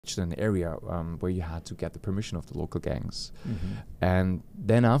an area where you had to get the permission of the local gangs. And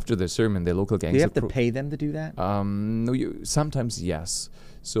then after the sermon, the local gangs... Do you have to pay them to do that? No, sometimes yes.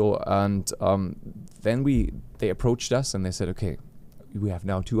 So, and then they approached us and they said, okay, we have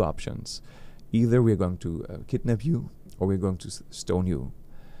now two options. Either we're going to kidnap you or we're going to stone you.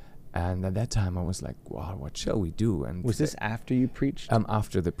 And at that time, I was like, wow, what shall we do? And was this after you preached?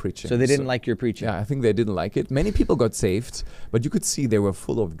 After the preaching. So they didn't like your preaching? Yeah, I think they didn't like it. Many people got saved, but you could see they were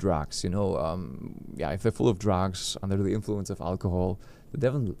full of drugs, you know. Yeah, if they're full of drugs, under the influence of alcohol, the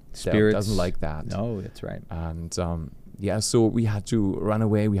devil doesn't like that. No, that's right. And yeah, so we had to run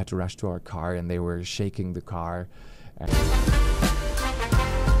away. We had to rush to our car, and they were shaking the car.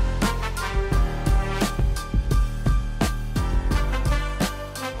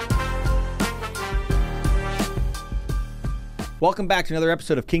 Welcome back to another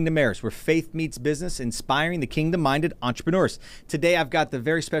episode of Kingdom Heirs, where faith meets business, inspiring the kingdom-minded entrepreneurs. Today, I've got the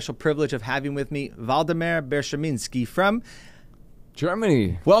very special privilege of having with me Waldemar Berscheminski from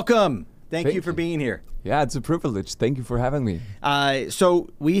Germany. Welcome. Thank you for being here. Yeah, it's a privilege. Thank you for having me. So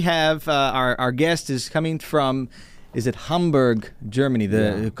we have our guest is coming from, is it Hamburg, Germany,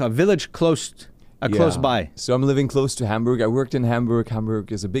 the village close by. So I'm living close to Hamburg. I worked in Hamburg.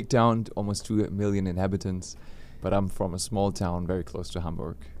 Hamburg is a big town, almost 2 million inhabitants. But I'm from a small town very close to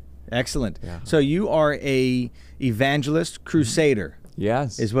Hamburg. Excellent. Yeah. So you are a evangelist, crusader.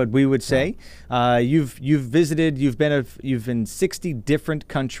 Yes, is what we would say. Yeah. You've visited. You've been in 60 different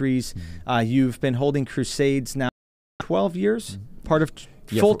countries. You've been holding crusades now 12 years. Part of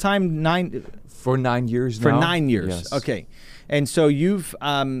full time 9 for 9 years now. For 9 years. Yes. Okay, and so you've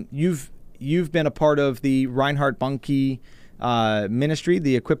been a part of the Reinhard Bonnke ministry,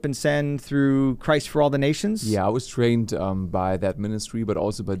 the Equip and Send through Christ for all the Nations? Yeah, I was trained by that ministry, but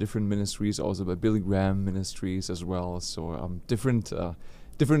also by different ministries, also by Billy Graham ministries as well. So different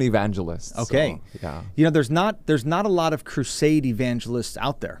evangelists. Okay. So, yeah. You know, there's not a lot of crusade evangelists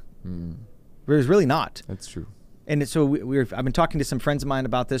out there. There's really not. That's true. And so I've been talking to some friends of mine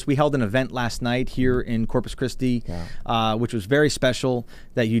about this. We held an event last night here in Corpus Christi, which was very special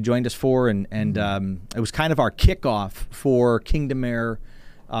that you joined us for. And it was kind of our kickoff for Kingdom Heir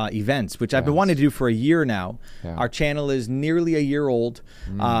events, which I've been wanting to do for a year now. Yeah. Our channel is nearly a year old.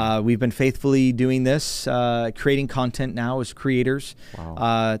 We've been faithfully doing this, creating content now as creators. Wow.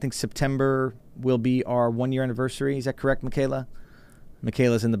 I think September will be our 1-year anniversary. Is that correct, Michaela?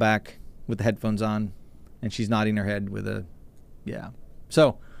 Michaela's in the back with the headphones on. And she's nodding her head with a,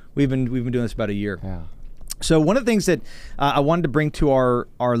 So we've been doing this about a year. Yeah. So one of the things that I wanted to bring to our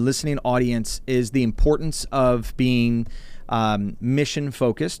listening audience is the importance of being mission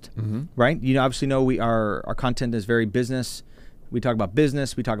focused, right? You know, obviously know our content is very business. We talk about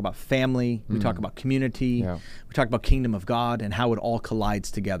business. We talk about family. We talk about community. Yeah. We talk about kingdom of God and how it all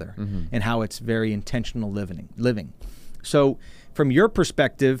collides together and how it's very intentional living. So from your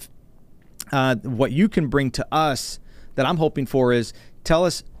perspective, what you can bring to us that I'm hoping for is tell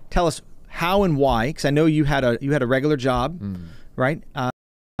us how and why, because I know you had a regular job, right?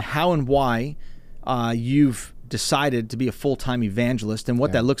 How and why you've decided to be a full-time evangelist and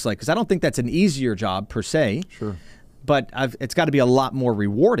what that looks like, because I don't think that's an easier job per se. Sure. But it's got to be a lot more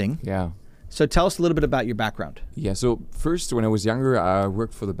rewarding. Yeah. So tell us a little bit about your background. Yeah, so first, when I was younger, I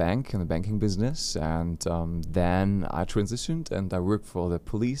worked for the bank in the banking business, and then I transitioned and I worked for the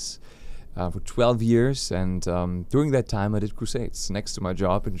police for 12 years, and during that time I did crusades. Next to my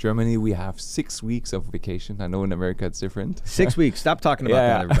job in Germany, we have 6 weeks of vacation. I know in America it's different. 6 weeks. Stop talking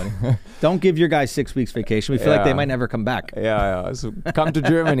about that, everybody. Don't give your guys 6 weeks vacation. We feel like they might never come back. Yeah. So come to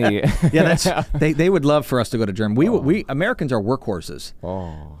Germany. They would love for us to go to Germany. We Americans are workhorses.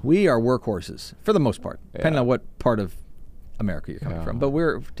 We are workhorses for the most part, depending on what part of America you're coming from. But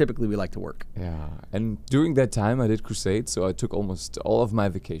we like to work. Yeah. And during that time I did crusades, so I took almost all of my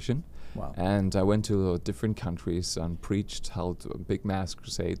vacation. Wow. And I went to different countries and preached, held big mass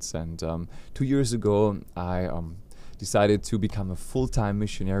crusades. And 2 years ago, I decided to become a full-time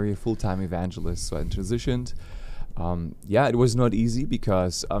missionary, a full-time evangelist. So I transitioned. It was not easy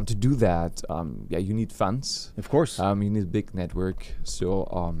because to do that, you need funds. Of course. You need a big network.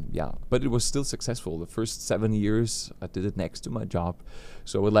 So, but it was still successful. The first 7 years, I did it next to my job.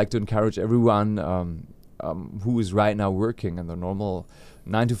 So I would like to encourage everyone who is right now working in the normal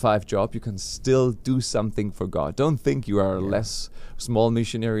 9-to-5 job, you can still do something for God. Don't think you are a less small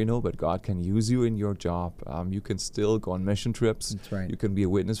missionary, but God can use you in your job. You can still go on mission trips. That's right. You can be a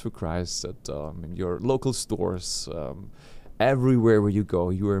witness for Christ in your local stores. Everywhere where you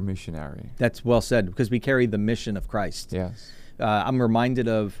go, you are a missionary. That's well said, because we carry the mission of Christ. Yes. I'm reminded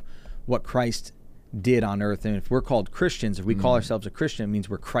of what Christ did on earth. And if we're called Christians, if we call ourselves a Christian, it means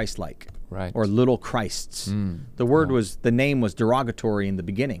we're Christ-like. Right. Or little Christs. The name was derogatory in the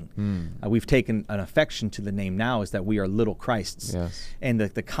beginning. We've taken an affection to the name now, is that we are little Christs. Yes. And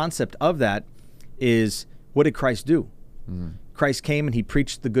the concept of that is, what did Christ do? Christ came and he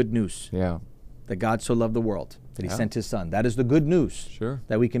preached the good news. Yeah. That God so loved the world, that he sent his son. That is the good news. Sure.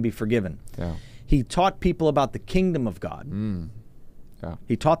 That we can be forgiven. Yeah. He taught people about the kingdom of God. Yeah.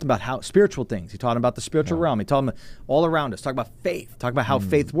 He taught about how spiritual things. He taught about the spiritual realm. He taught them all around us. Talk about faith. Talk about how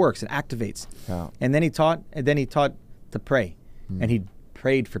faith works and activates. Yeah. And then he taught to pray. And he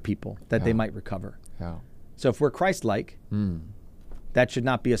prayed for people that they might recover. Yeah. So if we're Christ-like, that should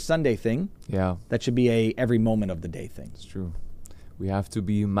not be a Sunday thing. Yeah. That should be a every moment of the day thing. It's true. We have to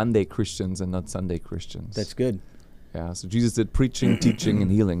be Monday Christians and not Sunday Christians. That's good. Yeah. So Jesus did preaching, teaching,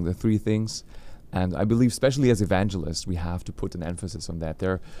 and healing, the three things. And I believe, especially as evangelists, we have to put an emphasis on that.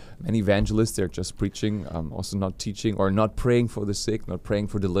 There are many evangelists, they're just preaching, also not teaching or not praying for the sick, not praying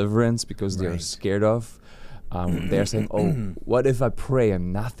for deliverance because they're scared of. They're saying, oh, what if I pray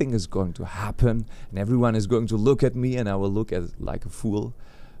and nothing is going to happen and everyone is going to look at me and I will look like a fool?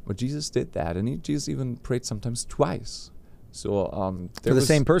 But Jesus did that, and Jesus even prayed sometimes twice. So for the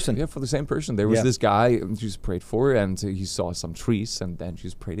same person. Yeah, for the same person. There was this guy Jesus prayed for, and he saw some trees, and then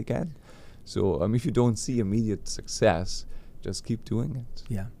Jesus prayed again. So if you don't see immediate success, just keep doing it.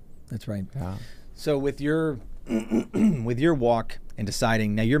 Yeah, that's right. Yeah. So with your with your walk and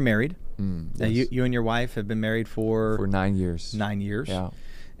deciding, now you're married. Now you and your wife have been married for 9 years. 9 years. Yeah.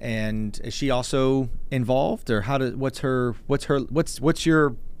 And is she also involved, or what's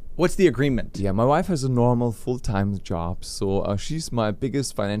the agreement? Yeah, my wife has a normal full-time job, so she's my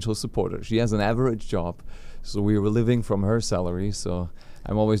biggest financial supporter. She has an average job, so we were living from her salary. So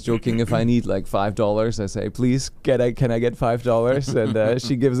I'm always joking, if I need like $5, I say, please, can I get $5? And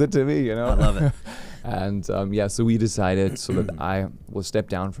she gives it to me, you know. I love it. And so we decided so that I will step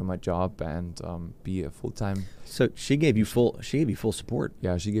down from my job and be a full-time. So she gave you full support.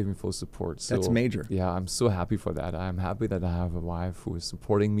 Yeah, she gave me full support. So that's major. Yeah, I'm so happy for that. I'm happy that I have a wife who is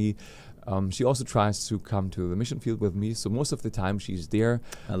supporting me. She also tries to come to the mission field with me, so most of the time she's there.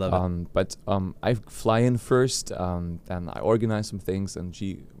 I love it. But I fly in first, then I organize some things, and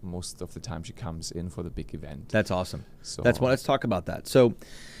most of the time she comes in for the big event. That's awesome. So let's talk about that. So,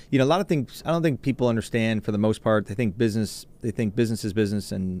 a lot of things I don't think people understand for the most part. They think business is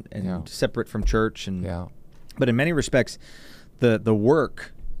business and separate from church. But in many respects, the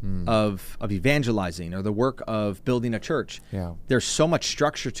work of evangelizing or the work of building a church, there's so much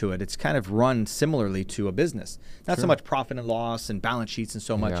structure to it. It's kind of run similarly to a business. Not so much profit and loss and balance sheets and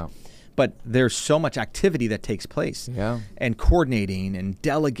so much, but there's so much activity that takes place. And coordinating and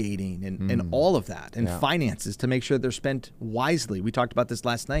delegating and all of that, and finances to make sure they're spent wisely. We talked about this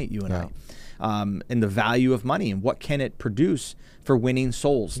last night, you and I, and the value of money and what can it produce for winning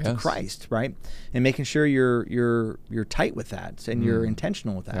souls to Christ, right? And making sure you're tight with that and you're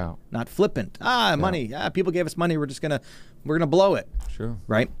intentional with that, not flippant. Money. People gave us money. We're gonna blow it. Sure.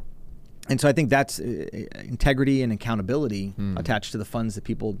 Right. And so I think that's integrity and accountability attached to the funds that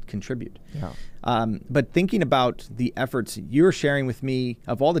people contribute. But thinking about the efforts you're sharing with me,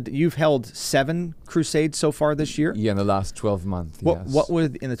 you've held 7 crusades so far this year. Yeah, in the last 12 months. What were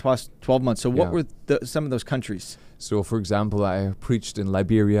in the 12 months? So what were some of those countries? So, for example, I preached in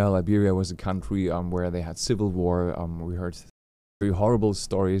Liberia. Liberia was a country where they had civil war. We heard very horrible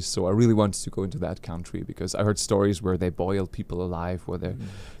stories. So I really wanted to go into that country because I heard stories where they boiled people alive, where they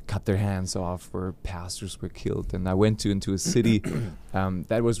cut their hands off, where pastors were killed. And I went into a city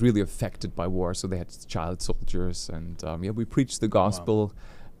that was really affected by war. So they had child soldiers. And we preached the gospel.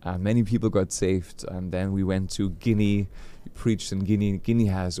 Many people got saved. And then we went to Guinea. We preached in Guinea. Guinea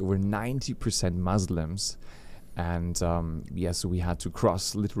has over 90% Muslims. And so we had to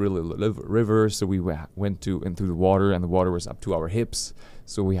cross literally a river. So we went into the water, and the water was up to our hips.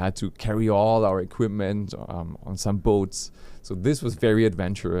 So we had to carry all our equipment on some boats. So this was very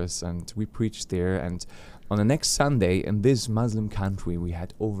adventurous, and we preached there. And on the next Sunday in this Muslim country, we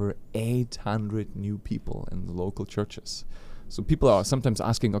had over 800 new people in the local churches. So people are sometimes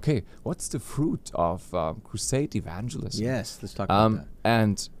asking, okay, what's the fruit of Crusade Evangelism? Yes, let's talk about that.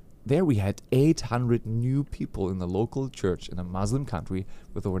 And there we had 800 new people in the local church in a Muslim country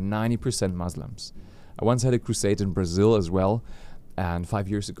with over 90% Muslims. I once had a crusade in Brazil as well, and 5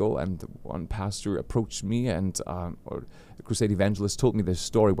 years ago, and one pastor approached me, and or a crusade evangelist told me this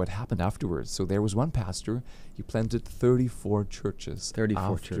story, what happened afterwards. So there was one pastor, he planted 34 churches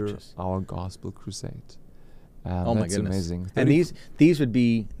after our gospel crusade. Oh my that's goodness. Amazing. And these would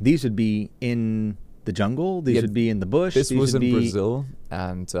be in the jungle. These Yeah, would be in the bush. This These was would in be Brazil,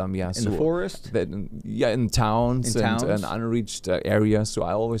 and in the forest. In towns, In and towns. unreached areas. So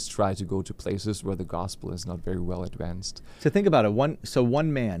I always try to go to places where the gospel is not very well advanced. So think about it.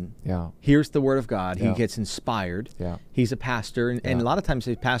 One man Yeah, hears the word of God. He Yeah. gets inspired. yeah, He's a pastor, and a Yeah. lot of times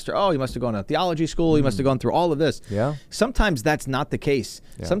the pastor, oh, he must have gone to theology school. He must have gone through all of this. yeah, Sometimes that's not the case.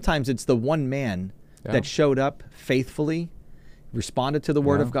 Yeah. Sometimes it's the one man Yeah. that showed up faithfully, responded to the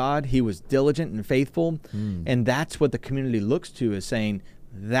word Yeah. of God. He was diligent and faithful. And that's what the community looks to, is saying,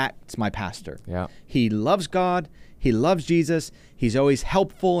 that's my pastor. yeah, He loves God. He loves Jesus. He's always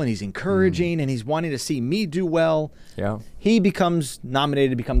helpful and he's encouraging and he's wanting to see me do well. yeah, He becomes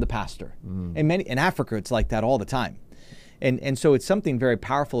nominated to become the pastor. In Africa, it's like that all the time. And so it's something very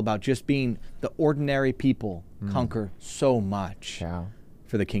powerful about just being the ordinary people conquer so much yeah,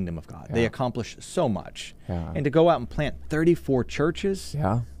 for the kingdom of God. They Yeah. accomplish so much. Yeah. And to go out and plant 34 churches,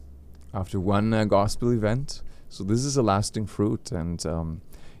 yeah. After one gospel event, so this is a lasting fruit, and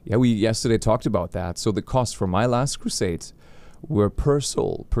yeah, we yesterday talked about that. So the cost for my last crusade were per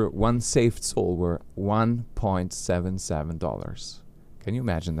one saved soul were $1.77. Can you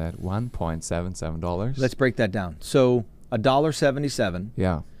imagine that? $1.77. let's break that down. So $1.77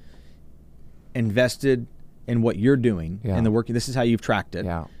 Yeah, invested in what you're doing Yeah. and the work. This is how you've tracked it.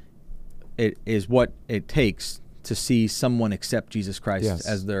 yeah, It is what it takes to see someone accept Jesus Christ Yes.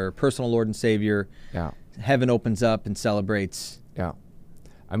 as their personal Lord and Savior. yeah, Heaven opens up and celebrates. yeah.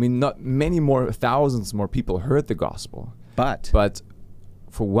 I mean, not many more, thousands more people heard the gospel, But but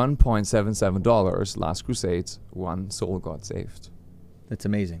for $1.77 last crusade, one soul got saved. that's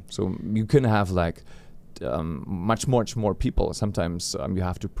amazing. So you can have like much more people. Sometimes you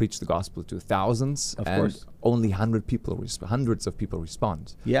have to preach the gospel to thousands, Of and course. only hundreds of people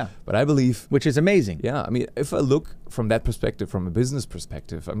respond. Yeah. But I believe, Which is amazing. yeah, I mean, if I look from that perspective, from a business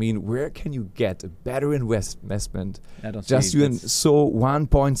perspective, I mean, where can you get a better investment? I don't Just see you that's- sow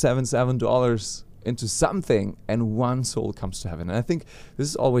 $1.77 into something, and one soul comes to heaven. And I think this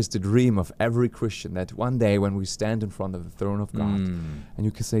is always the dream of every Christian, that one day when we stand in front of the throne of God, and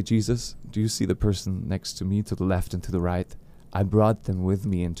you can say, Jesus, do you see the person next to me, to the left and to the right? I brought them with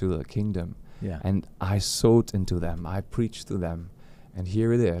me into the kingdom, Yeah. and I sowed into them, I preached to them, and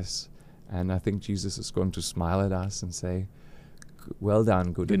here it is. And I think Jesus is going to smile at us and say, well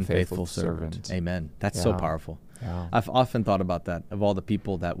done, good and faithful servant. Amen. That's so Yeah. powerful. Yeah. I've often thought about that, of all the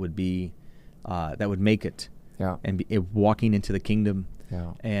people that would be, that would make it Yeah. and be walking into the kingdom.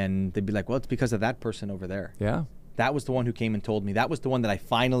 Yeah. And they'd be like, well, it's because of that person over there. Yeah. That was the one who came and told me. That was the one that I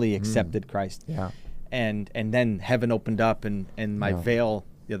finally accepted Christ. Yeah. And then heaven opened up, and my Yeah. veil,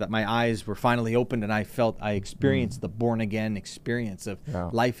 that my eyes were finally opened, and I experienced the born again experience of Yeah.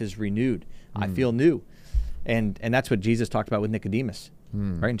 life is renewed. I feel new. And that's what Jesus talked about with Nicodemus,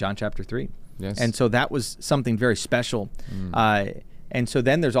 right, in John chapter 3. Yes. And so that was something very special. And so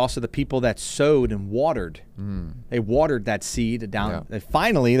then there's also the people that sowed and watered. They watered that seed down. Yeah. And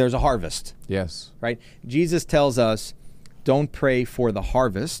finally, there's a harvest, Yes. right? Jesus tells us, don't pray for the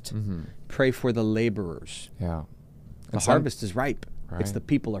harvest, pray for the laborers. Yeah. The harvest is ripe. It's Right. the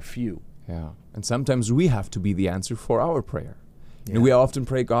people are few. Yeah. And sometimes we have to be the answer for our prayer. You know, Yeah. we often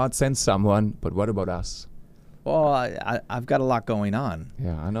pray, God, send someone, but what about us? Well, I've got a lot going on.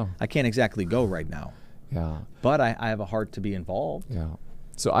 Yeah, I know. I can't exactly go right now, Yeah. but I have a heart to be involved. Yeah.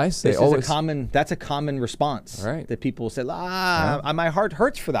 So I say This always, is that's a common response. Right. That people say, my heart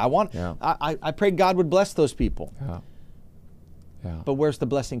hurts for that. Yeah. I pray God would bless those people. yeah. Yeah. But where's the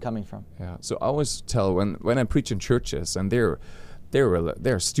blessing coming from? Yeah. So I always tell when I preach in churches, and they're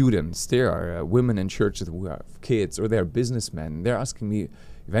students, there are women in churches who have kids, or they're businessmen. They're asking me,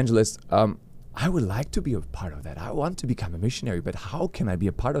 Evangelist, I would like to be a part of that. I want to become a missionary, but how can I be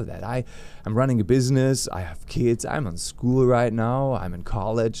a part of that? I'm running a business. I have kids. I'm in school right now. I'm in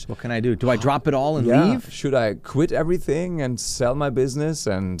college. What can I do? Do I drop it all and Yeah. leave? Should I quit everything and sell my business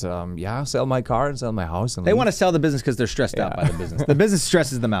and sell my car and sell my house? And They leave? want to sell the business because they're stressed out Yeah. by the business. The business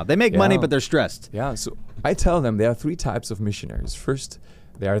stresses them out. They make money, Yeah. but they're stressed. Yeah, so I tell them there are three types of missionaries. First,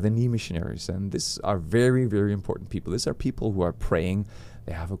 they are the knee missionaries, and these are very, very important people. These are people who are praying.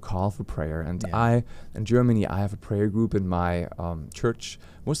 They have a call for prayer. And Yeah. in Germany, I have a prayer group in my church.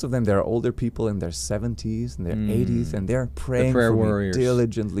 Most of them, they're older people in their 70s and their 80s, and they're praying prayer for warriors. me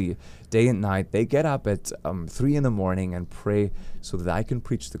diligently, day and night. They get up at 3 in the morning and pray so that I can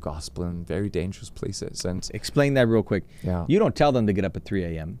preach the gospel in very dangerous places. And Explain that real quick. Yeah. You don't tell them to get up at 3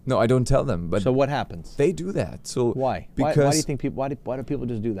 a.m. no, I don't tell them, but So what happens? they do that. So Why? Because Why do you think people? Why do people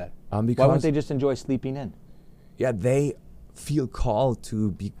just do that? Why because wouldn't they just enjoy sleeping in? yeah, they feel called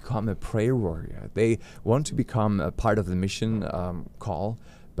to become a prayer warrior. They want to become a part of the mission call,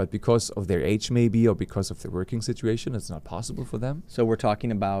 but because of their age maybe, or because of their working situation, it's not possible for them. So we're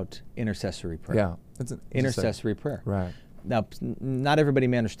talking about intercessory prayer. Yeah, it's intercessory prayer. Right. Now, not everybody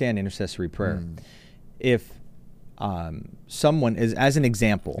may understand intercessory prayer. If someone is, as an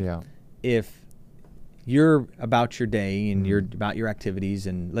example, if you're about your day and you're about your activities,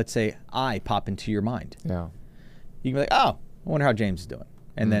 and let's say I pop into your mind, you can be like, oh, I wonder how James is doing,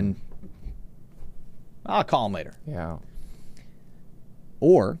 and then I'll call him later. Yeah.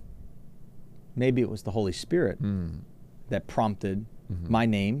 Or maybe it was the Holy Spirit that prompted my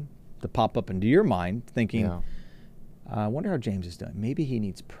name to pop up into your mind, thinking, I wonder how James is doing. Maybe he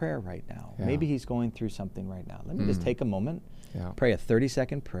needs prayer right now. Maybe he's going through something right now. Let me just take a moment, pray a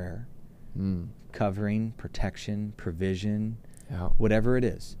 30-second prayer, covering, protection, provision, whatever it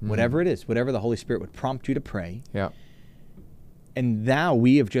is. Whatever it is, whatever the Holy Spirit would prompt you to pray. And now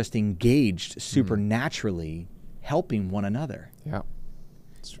we have just engaged supernaturally helping one another.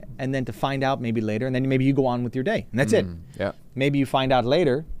 And then to find out maybe later, and then maybe you go on with your day, and that's it. Maybe you find out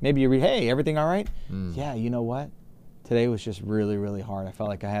later, maybe you read, hey, everything all right? Yeah, you know what? Today was just really, really hard. I felt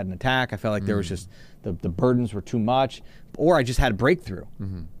like I had an attack. I felt like there was just, the burdens were too much. Or I just had a breakthrough.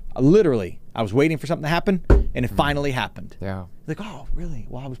 Literally, I was waiting for something to happen, and it finally happened. Like, oh, really?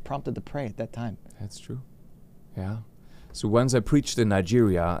 Well, I was prompted to pray at that time. That's true. So once I preached in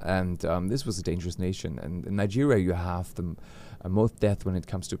Nigeria, and this was a dangerous nation. And in Nigeria, you have the most death when it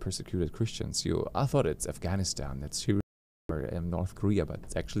comes to persecuted Christians. I thought it's Afghanistan, it's Syria, or North Korea, but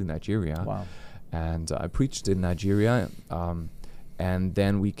it's actually Nigeria. Wow. And I preached in Nigeria, and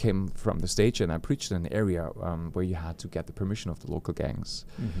then we came from the stage, and I preached in an area where you had to get the permission of the local gangs.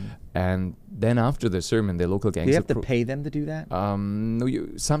 And then after the sermon, the local gangs... Do you have to pay them to do that? No,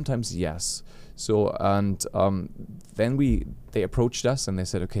 sometimes yes. So, and then they approached us, and they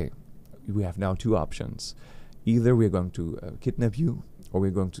said, okay, we have now two options. Either we're going to kidnap you, or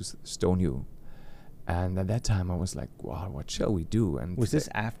we're going to stone you. And at that time, I was like, wow, what shall we do? And was this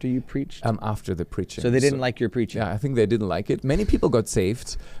after you preached? After the preaching. So they didn't like your preaching? Yeah, I think they didn't like it. Many people got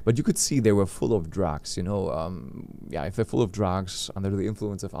saved, but you could see they were full of drugs, you know. If they're full of drugs, under the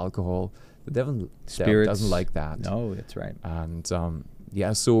influence of alcohol, the devil doesn't like that. No, that's right. And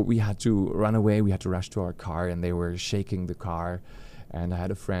so we had to run away. We had to rush to our car, and they were shaking the car. And I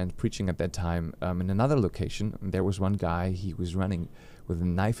had a friend preaching at that time in another location. And there was one guy, he was running with a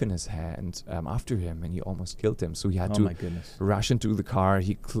knife in his hand after him, and he almost killed him. So he had to rush into the car.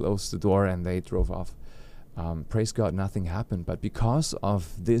 He closed the door, and they drove off. Praise God, nothing happened. But because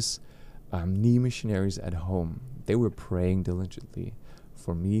of this knee missionaries at home, they were praying diligently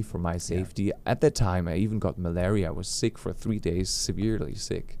for me, for my safety. At that time, I even got malaria. I was sick for 3 days, severely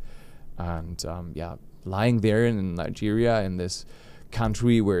sick. And lying there in Nigeria, in this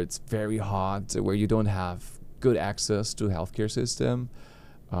country where it's very hot, where you don't have good access to healthcare system,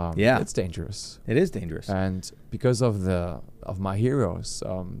 it's dangerous. It is dangerous. And because of my heroes,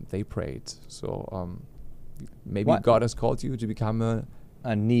 they prayed. So maybe God has called you to become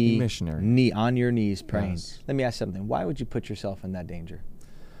a knee missionary. On your knees praying. Yes. Let me ask something. Why would you put yourself in that danger?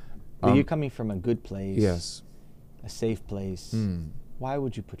 You're coming from a good place, a safe place. Why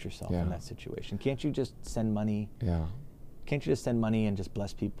would you put yourself in that situation? Can't you just send money? Can't you just send money and just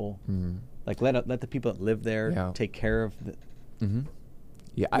bless people? Like let the people that live there take care of the.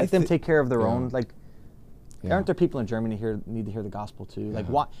 Let them take care of their own. Like, aren't there people in Germany here need to hear the gospel too? Like,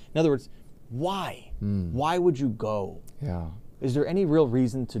 why? In other words, why? Why would you go? Is there any real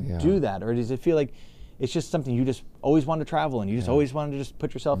reason to do that, or does it feel like it's just something you just always want to travel and you just always want to just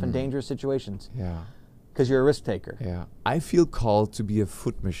put yourself in dangerous situations? Because you're a risk taker. I feel called to be a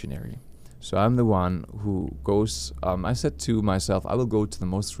foot missionary. So I'm the one who goes, I said to myself, I will go to the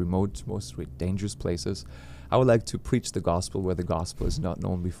most remote, most dangerous places. I would like to preach the gospel where the gospel is not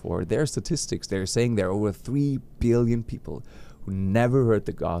known before. There are statistics. They're saying there are over 3 billion people who never heard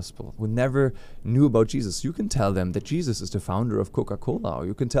the gospel, who never knew about Jesus. You can tell them that Jesus is the founder of Coca-Cola, or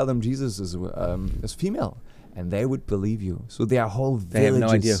you can tell them Jesus is female, and they would believe you. So there are whole villages. They have no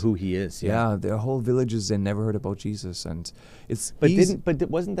idea who he is. There are whole villages they never heard about Jesus, and it's. But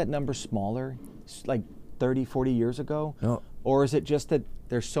wasn't that number smaller, like 30, 40 years ago? No. Or is it just that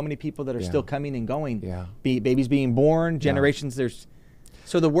there's so many people that are still coming and going? Babies being born, generations.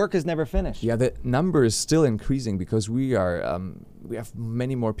 So the work is never finished. The number is still increasing because we have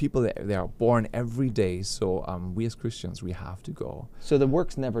many more people that are born every day. So we as Christians, we have to go. So the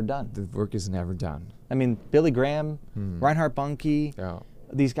work's never done. The work is never done. I mean, Billy Graham, Reinhard Bonnke,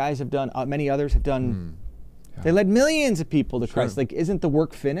 these guys have done, many others have done, they led millions of people to Christ. Like, isn't the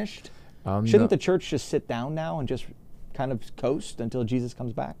work finished? Shouldn't the church just sit down now and just kind of coast until Jesus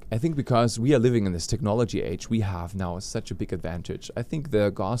comes back? I think because we are living in this technology age, we have now such a big advantage. I think the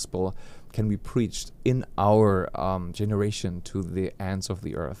gospel can be preached in our generation to the ends of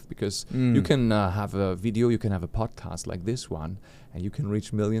the earth, because you can have a video, you can have a podcast like this one, and you can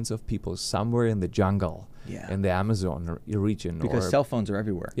reach millions of people somewhere in the jungle, in the Amazon region. Because cell phones are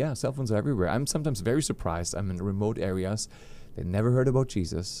everywhere. Yeah, cell phones are everywhere. I'm sometimes very surprised. I'm in remote areas. They never heard about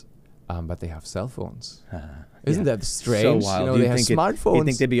Jesus. But they have cell phones. Isn't that strange? So wild. You know, they have smartphones. You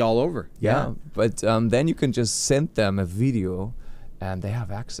think they'd be all over? Yeah. But then you can just send them a video, and they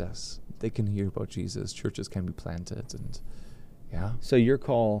have access. They can hear about Jesus. Churches can be planted, and So your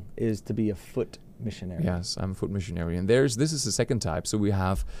call is to be a foot missionary. Yes, I'm a foot missionary, and this is the second type. So we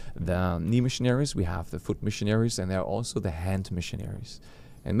have the knee missionaries, we have the foot missionaries, and there are also the hand missionaries.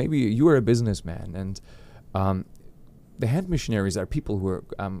 And maybe you are a businessman, and the hand missionaries are people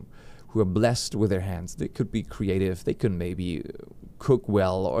who are blessed with their hands. They could be creative. They can maybe cook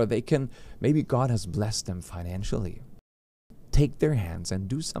well, or maybe God has blessed them financially. Take their hands and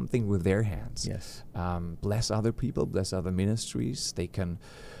do something with their hands. Yes. Bless other people, bless other ministries. They can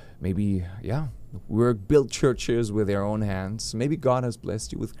maybe, build churches with their own hands. Maybe God has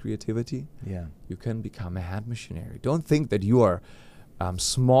blessed you with creativity. Yeah. You can become a hand missionary. Don't think that you are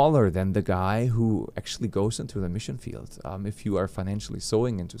smaller than the guy who actually goes into the mission field, if you are financially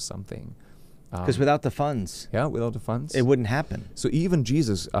sowing into something. Because without the funds. Yeah, without the funds. It wouldn't happen. So even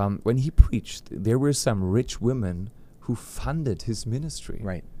Jesus, when he preached, there were some rich women who funded his ministry.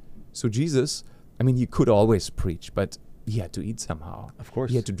 Right. So Jesus, he could always preach, but he had to eat somehow.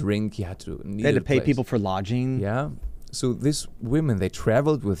 They had to drink, he had to pay people for lodging. Yeah. So these women, they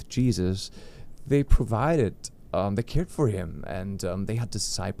traveled with Jesus, they provided, they cared for him, and they had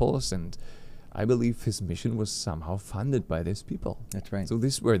disciples, and I believe his mission was somehow funded by these people. That's right. So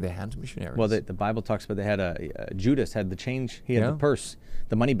these were the hand missionaries. Well, the Bible talks about they had Judas had the change. He had the purse,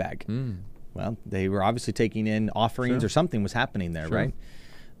 the money bag. Well, they were obviously taking in offerings, or something was happening there, right?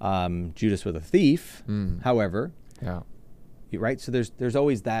 Judas was a thief, however. Yeah. Right? So there's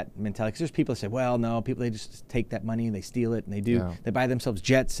always that mentality. 'Cause there's people that say, well, no, they just take that money and they steal it, and they buy themselves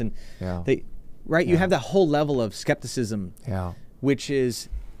jets, and you have that whole level of skepticism, which is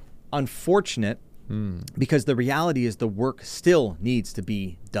unfortunate, because the reality is the work still needs to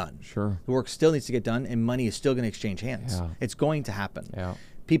be done. Sure. The work still needs to get done, and money is still going to exchange hands. It's going to happen.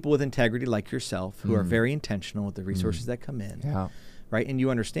 People with integrity like yourself, who are very intentional with the resources that come in, right? And you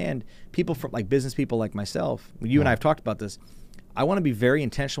understand, people from like business people like myself, you and I have talked about this. I want to be very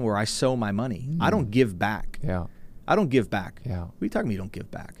intentional where I sow my money. I don't give back. I don't give back. What are you talking about? You don't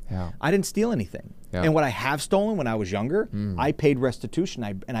give back. I didn't steal anything. And what I have stolen when I was younger, I paid restitution,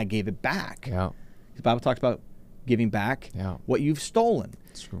 and I gave it back. The Bible talks about giving back what you've stolen.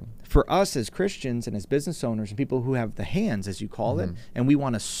 It's true. For us as Christians and as business owners and people who have the hands, as you call it, and we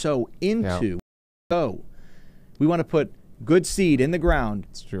want to sow into, we want to put good seed in the ground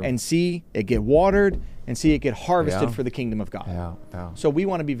and see it get watered and see it get harvested for the kingdom of God. So we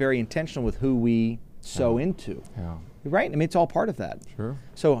want to be very intentional with who we sow into. Right? It's all part of that. Sure.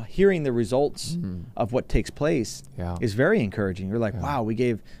 So hearing the results of what takes place is very encouraging. You're like, wow, we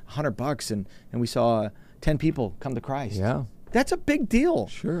gave $100 and we saw 10 people come to Christ. That's a big deal.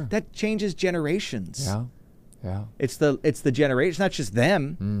 Sure. That changes generations. Yeah. It's the generation. It's not just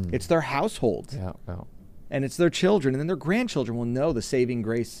them. It's their household. And it's their children, and then their grandchildren will know the saving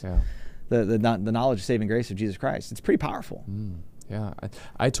grace, the knowledge of saving grace of Jesus Christ. It's pretty powerful. Yeah,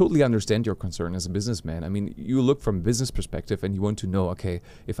 I totally understand your concern as a businessman. You look from a business perspective, and you want to know, okay,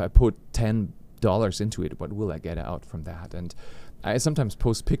 if I put $10 into it, what will I get out from that? And I sometimes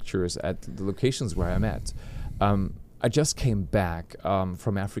post pictures at the locations where I'm at. I just came back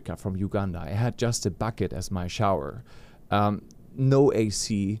from Africa, from Uganda. I had just a bucket as my shower. No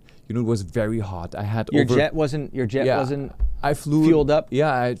AC. It was very hot. I had your jet wasn't I flew fueled up.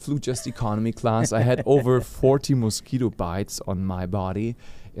 Yeah, I flew just economy class. I had over 40 mosquito bites on my body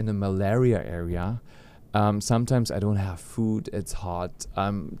in the malaria area. Sometimes I don't have food. It's hot.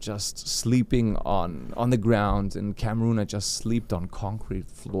 I'm just sleeping on the ground. In Cameroon, I just slept on concrete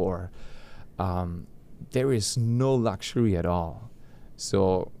floor. There is no luxury at all.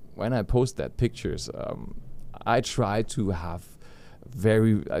 So when I post that pictures, I try to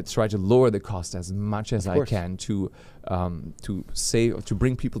lower the cost as much as I can to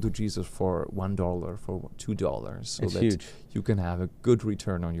bring people to Jesus for $1, for $2, so it's that huge. You can have a good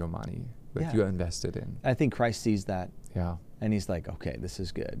return on your money that you invested in. I think Christ sees that. Yeah. And he's like, okay, this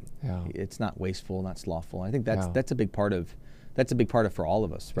is good. Yeah. It's not wasteful, not slothful. I think that's a big part of for all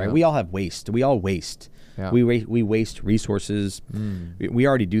of us, right? Yeah. We all have waste. We all waste. Yeah. We waste resources. We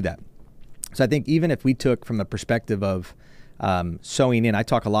already do that. So I think even if we took from the perspective of sowing in, I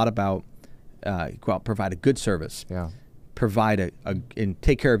talk a lot about go out, provide a good service. Yeah. Provide and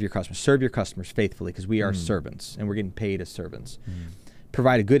take care of your customers. Serve your customers faithfully, because we are servants and we're getting paid as servants.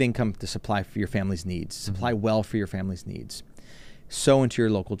 Provide a good income to supply for your family's needs. Supply well for your family's needs. Sow into your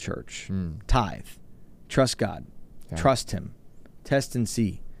local church. Tithe. Trust God. Yeah. Trust Him. Test and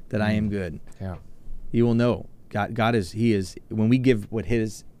see that I am good. Yeah. You will know God is. He is. When we give what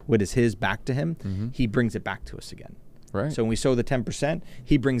is His back to Him, He brings it back to us again. Right. So when we sow the 10%,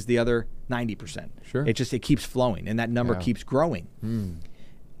 He brings the other 90%. Sure. It keeps flowing, and that number keeps growing.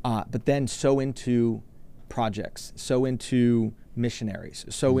 But then sow into projects, sow into missionaries,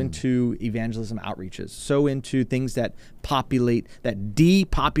 sow into evangelism outreaches, sow into things that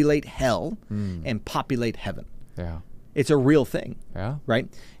depopulate hell and populate heaven. Yeah. It's a real thing. Yeah. Right?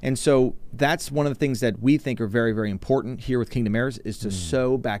 And so that's one of the things that we think are very, very important here with Kingdom Heirs, is to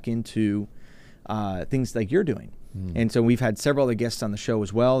sow back into things like you're doing. And so we've had several other guests on the show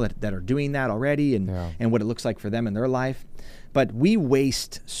as well that are doing that already, and what it looks like for them in their life. But we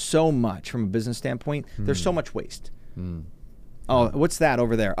waste so much from a business standpoint. There's so much waste. Oh, what's that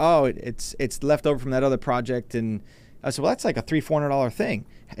over there? Oh, it's left over from that other project. And I said, well, that's like a $300-400 thing.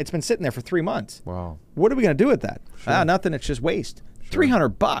 It's been sitting there for 3 months. Wow. What are we going to do with that? Sure. Nothing. It's just waste. Sure.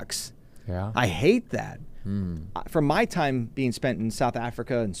 $300. Yeah. I hate that. From my time being spent in South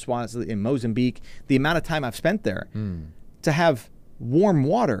Africa and Swaziland, in Mozambique, the amount of time I've spent there, to have warm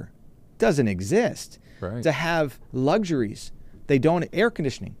water doesn't exist. Right. To have luxuries, air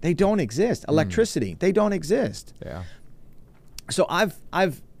conditioning, they don't exist. Electricity, they don't exist. Yeah. So I've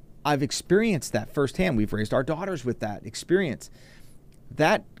experienced that firsthand. We've raised our daughters with that experience.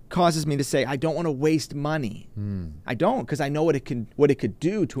 That causes me to say, I don't want to waste money. I don't, because I know what it could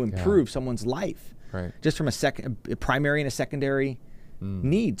do to improve someone's life. Right. Just from a primary and a secondary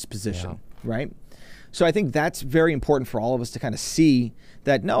needs position, right? So I think that's very important for all of us to kind of see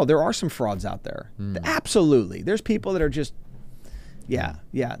that, no, there are some frauds out there. Absolutely. There's people that are just,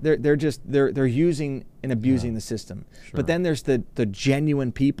 they're using and abusing the system. Sure. But then there's the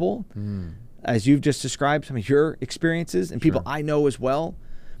genuine people, as you've just described some of your experiences, and people I know as well.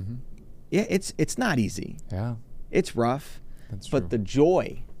 Yeah, it's not easy. Yeah. It's rough. That's true. But the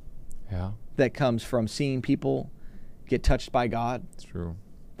joy that comes from seeing people get touched by God. It's true.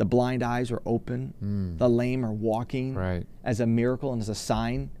 The blind eyes are open. The lame are walking as a miracle and as a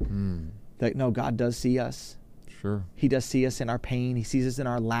sign that, no, God does see us. Sure. He does see us in our pain. He sees us in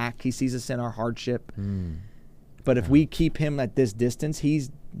our lack. He sees us in our hardship. But if we keep Him at this distance,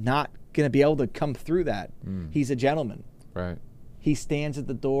 He's not going to be able to come through that. He's a gentleman. Right. He stands at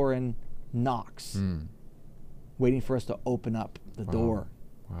the door and knocks, waiting for us to open up the door.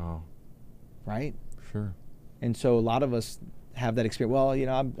 Wow. Right? Sure. And so a lot of us have that experience. Well,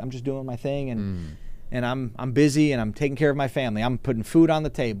 I'm just doing my thing, and I'm busy, and I'm taking care of my family. I'm putting food on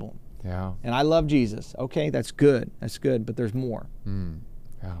the table. Yeah. And I love Jesus. Okay, that's good. That's good, but there's more.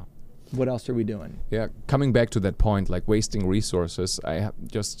 Yeah. What else are we doing? Yeah, coming back to that point, like wasting resources,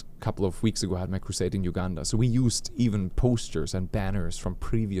 just a couple of weeks ago I had my crusade in Uganda. So we used even posters and banners from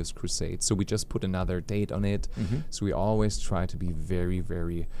previous crusades. So we just put another date on it. So we always try to be very,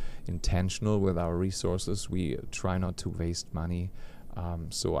 very intentional with our resources. We try not to waste money.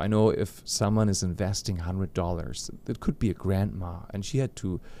 So I know if someone is investing $100, it could be a grandma, and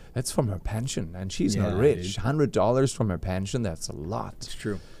that's from her pension, and she's not rich. $100 from her pension, that's a lot. It's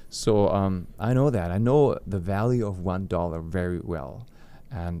true. So I know that. I know the value of $1 very well.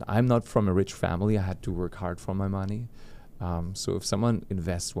 And I'm not from a rich family. I had to work hard for my money. So if someone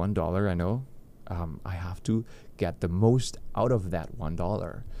invests $1, I know I have to get the most out of that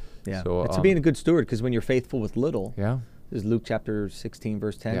 $1. Yeah. So, it's being a good steward, because when you're faithful with little, this is Luke chapter 16,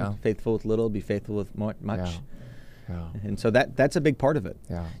 verse 10, faithful with little, be faithful with much. Yeah. And so that's a big part of it.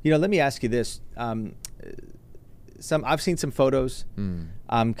 Yeah. Let me ask you this. I've seen some photos.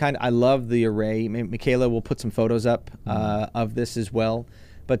 I love the array. Michaela will put some photos up of this as well.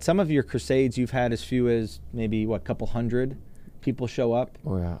 But some of your crusades, you've had as few as maybe a couple hundred people show up.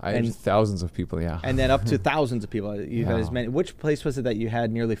 Oh yeah, I had thousands of people. Yeah, and then up to thousands of people. You've had as many. Which place was it that you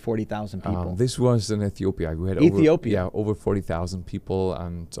had nearly 40,000 people? This was in Ethiopia. We had over 40,000 people,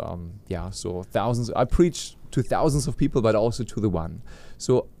 and so thousands. I preached to thousands of people, but also to the one.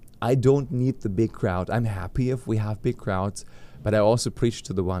 So I don't need the big crowd. I'm happy if we have big crowds, but I also preach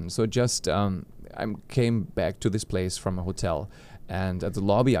to the one. So just I came back to this place from a hotel, and at the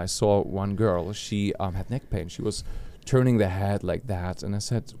lobby I saw one girl. She had neck pain. She was turning the head like that, and I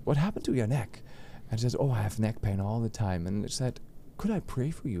said, "What happened to your neck?" And she said, "Oh, I have neck pain all the time." And she said, could I pray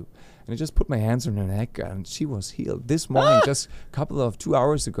for you? And I just put my hands on her neck, and she was healed this morning, just a couple of 2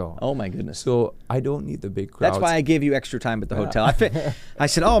 hours ago. Oh my goodness. So I don't need the big crowds. That's why I gave you extra time at the hotel. I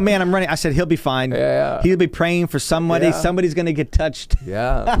said, oh man, I'm running. I said, he'll be fine. Yeah. He'll be praying for somebody. Yeah. Somebody's going to get touched.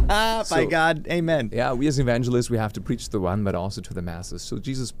 Yeah. By God. Amen. Yeah, we as evangelists, we have to preach the one, but also to the masses. So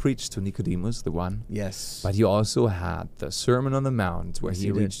Jesus preached to Nicodemus, the one. Yes. But he also had the Sermon on the Mount, where Yes, he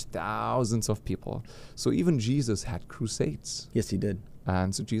he did. reached thousands of people. So even Jesus had crusades. Yes, he did.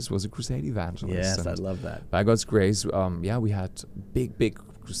 And so Jesus was a crusade evangelist. Yes, and I love that. by God's grace, we had big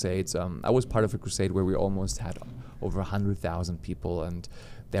crusades. I was part of a crusade where we almost had over 100,000 people, and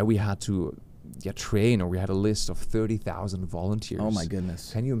there we had to train, or we had a list of 30,000 volunteers. Oh my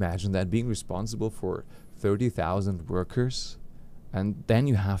goodness. Can you imagine that, being responsible for 30,000 workers? And then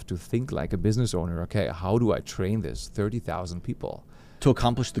you have to think like a business owner. Okay, how do I train this 30,000 people? To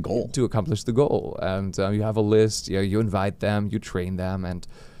accomplish the goal. To accomplish the goal. And you have a list, you invite them, you train them, and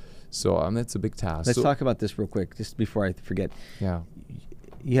so it's a big task. Let's So- talk about this real quick, just before I forget. Yeah.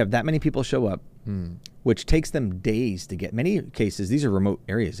 You have that many people show up, which takes them days to get. Many cases, these are remote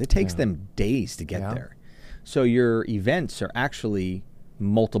areas. It takes them days to get Yeah. there. So your events are actually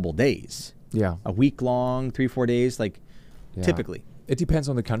multiple days. Yeah. A week long, 3-4 days, Yeah. typically. It depends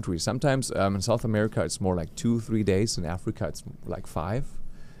on the country. Sometimes in South America, it's more like 2-3 days. In Africa, it's like 5.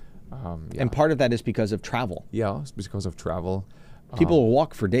 And part of that is because of travel. Yeah, it's because of travel. People will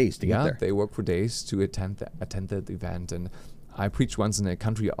walk for days to get there. They work for days to attend that event. And I preached once in a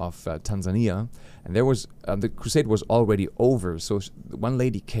country of Tanzania, and there was the crusade was already over. So one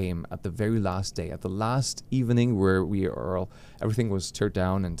lady came at the very last day, at the last evening where everything was turned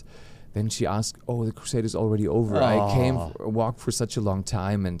down, and then she asked, "Oh, the crusade is already over. I came walked for such a long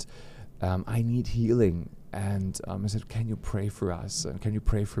time, and I need healing." And I said, "Can you pray for us? And can you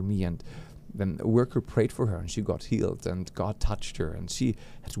pray for me?" And then a worker prayed for her, and she got healed, and God touched her, and she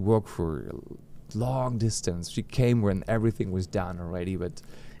had to walk for a long distance. She came when everything was done already, but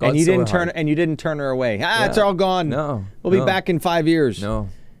And you God's didn't turn her away. Yeah. It's all gone. No, We'll be no. back in 5 years. No.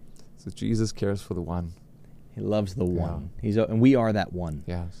 So Jesus cares for the one. He loves the one. And we are that one.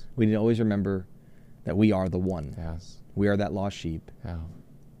 Yes. We need to always remember that we are the one. Yes. We are that lost sheep, Yeah.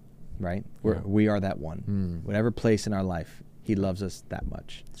 right? Yeah. We are that one. Whatever place in our life, he loves us that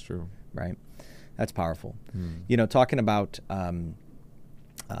much, It's true. right? That's powerful. Talking about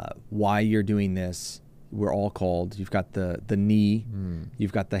why you're doing this, we're all called. You've got the knee,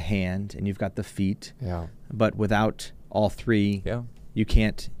 you've got the hand, and you've got the feet. Yeah. But without all three, Yeah. you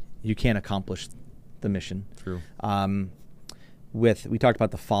can't accomplish the mission. True. We talked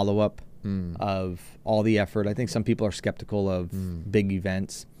about the follow-up of all the effort. I think some people are skeptical of big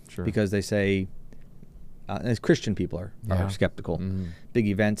events Sure. because they say, as Christian people are skeptical. Big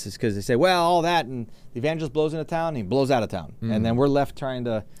events is because they say, well, all that, and the evangelist blows into town, and he blows out of town. And then we're left trying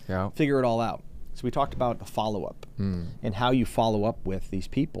to figure it all out. So we talked about the follow-up and how you follow up with these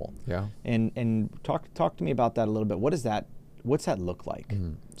people. Yeah. And talk to me about that a little bit. What's that look like?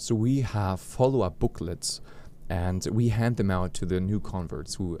 So we have follow-up booklets, and we hand them out to the new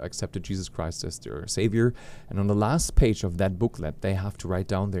converts who accepted Jesus Christ as their Savior. And on the last page of that booklet, they have to write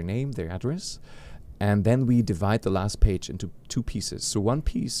down their name, their address, and then we divide the last page into 2 pieces. So one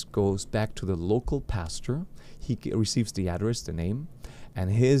piece goes back to the local pastor. He receives the address, the name, and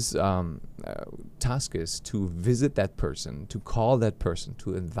his task is to visit that person, to call that person,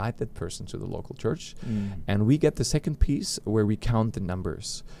 to invite that person to the local church. And we get the second piece where we count the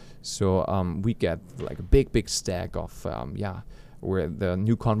numbers. So we get like a big stack of, where the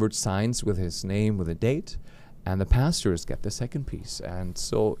new convert signs with his name, with a date, and the pastors get the second piece. And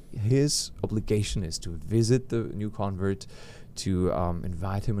so his obligation is to visit the new convert, to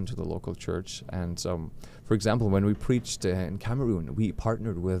invite him into the local church. And for example, when we preached in Cameroon, we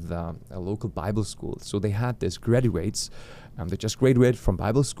partnered with a local Bible school. So they had these graduates that just graduated from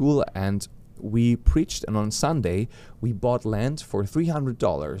Bible school, and we preached, and on Sunday we bought land for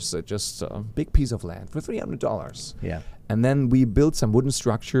 $300, just a big piece of land for $300. Yeah. And then we built some wooden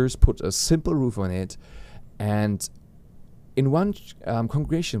structures, put a simple roof on it, and in one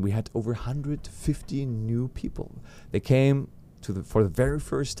congregation we had over 150 new people. They came for the very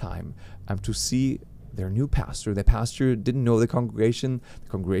first time to see their new pastor. The pastor didn't know the congregation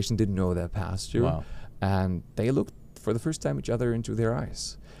didn't know their pastor. Wow. And they looked for the first time each other into their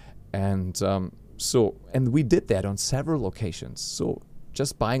eyes. And and we did that on several occasions. So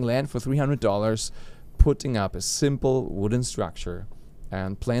just buying land for $300, putting up a simple wooden structure,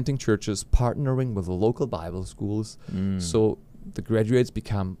 and planting churches, partnering with the local Bible schools, so the graduates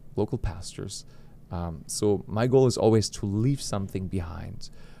become local pastors. So my goal is always to leave something behind.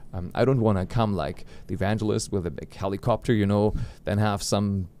 I don't want to come like the evangelist with a big helicopter, then have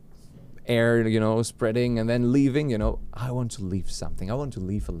some air, spreading and then leaving, I want to leave something. I want to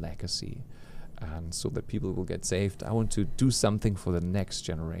leave a legacy. And so that people will get saved. I want to do something for the next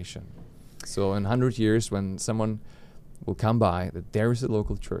generation. So in 100 years, when someone will come by, that there is a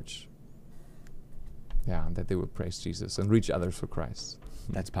local church. Yeah, and that they will praise Jesus and reach others for Christ.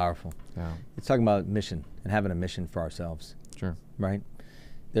 That's powerful. Yeah. It's talking about mission and having a mission for ourselves. Sure. Right?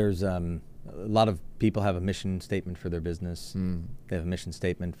 There's a lot of people have a mission statement for their business. They have a mission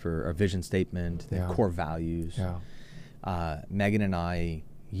statement for a vision statement. They have core values. Yeah. Megan and I,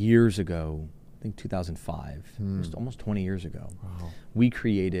 years ago, I think 2005, just almost 20 years ago, we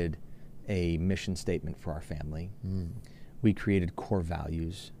created a mission statement for our family. We created core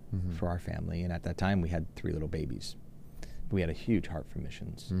values for our family. And at that time, we had 3 little babies. We had a huge heart for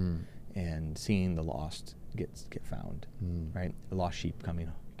missions and seeing the lost get found, right? The lost sheep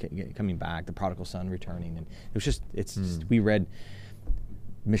coming back, the prodigal son returning. And it was just, we read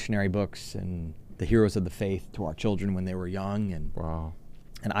missionary books and the heroes of the faith to our children when they were young. And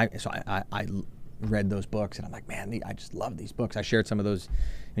and I read those books, and I'm like, man, I just love these books. I shared some of those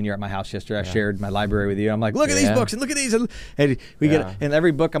when you were at my house yesterday. I shared my library with you. I'm like, look at these books, and look at these. And we get, and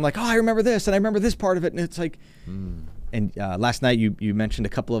every book, I'm like, oh, I remember this, and I remember this part of it. And it's like, and last night you mentioned a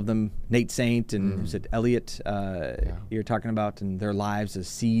couple of them, Nate Saint and was it Elliot, you're talking about, and their lives as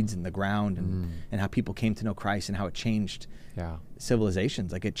seeds in the ground, and how people came to know Christ and how it changed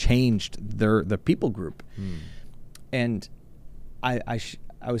civilizations. Like it changed the people group. And I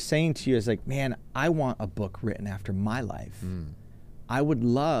was saying to you, I was like, man, I want a book written after my life. I would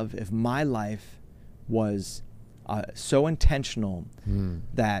love if my life was so intentional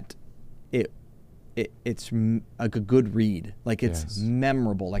that it's a good read. Like it's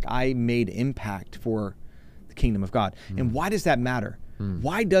memorable. Like I made impact for the kingdom of God. And why does that matter?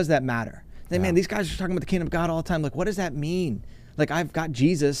 Why does that matter? Then, man, these guys are talking about the kingdom of God all the time. Like, what does that mean? Like, I've got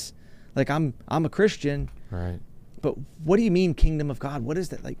Jesus. Like, I'm a Christian. Right. But what do you mean kingdom of God? What is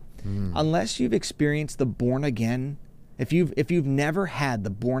that? Like, unless you've experienced the born again, if you've never had the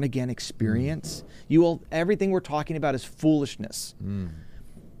born again experience, everything we're talking about is foolishness.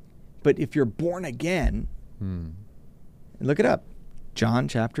 But if you're born again, look it up. John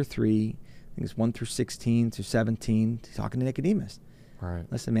chapter 3, I think it's 1 through 16 through 17, talking to Nicodemus. Right.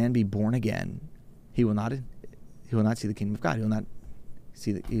 Unless a man be born again, he will not see the kingdom of God. He will not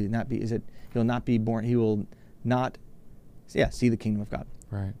see he will not be born. He will not see the kingdom of God.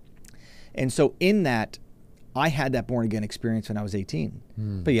 Right. And so in that, I had that born again experience when I was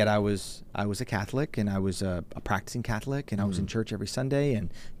 18. But yet I was a Catholic, and I was a practicing Catholic, and I was in church every Sunday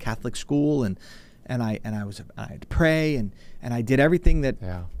and Catholic school, and I had to pray, and I did everything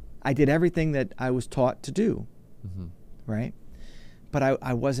that I was taught to do. Right? But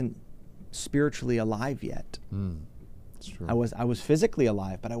I wasn't spiritually alive yet. That's true. I was physically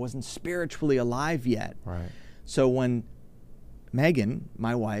alive, but I wasn't spiritually alive yet. Right. So when Megan,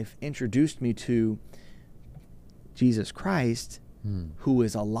 my wife, introduced me to Jesus Christ, who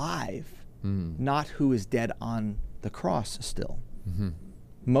is alive, not who is dead on the cross still.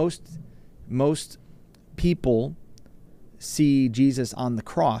 Most people see Jesus on the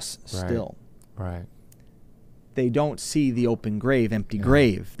cross still. Right. They don't see the open grave, empty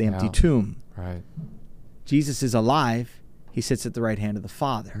grave, the empty tomb. Right. Jesus is alive. He sits at the right hand of the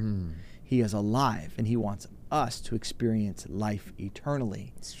Father. He is alive, and he wants us to experience life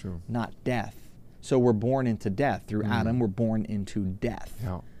eternally. It's true. Not death. So we're born into death. Through Adam, we're born into death.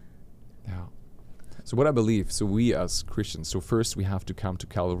 Yeah. So what I believe, so we as Christians, so first we have to come to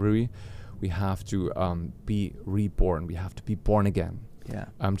Calvary. We have to be reborn. We have to be born again. Yeah.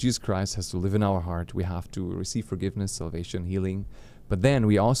 Jesus Christ has to live in our heart. We have to receive forgiveness, salvation, healing. But then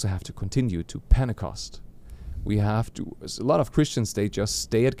we also have to continue to Pentecost. We have to, a lot of Christians, they just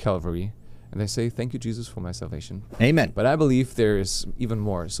stay at Calvary and they say, thank you, Jesus, for my salvation. Amen. But I believe there is even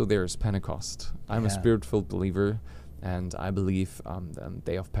more. So there is Pentecost. I'm a spirit-filled believer, and I believe the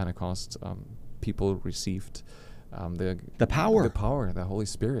day of Pentecost, people received the power, the Holy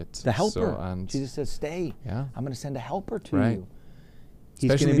Spirit, the helper. So, Jesus says, stay. Yeah. I'm going to send a helper to you. He's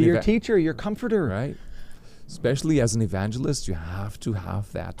Especially going to be your teacher, your comforter. Right. Especially as an evangelist, you have to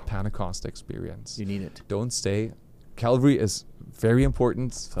have that Pentecost experience. You need it. Don't stay. Calvary is very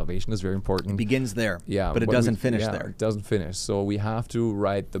important. Salvation is very important. It begins there. Yeah, but it doesn't finish there. It doesn't finish. So we have to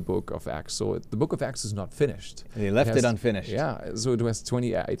write the book of Acts. So the book of Acts is not finished. They left it unfinished. Yeah. So it has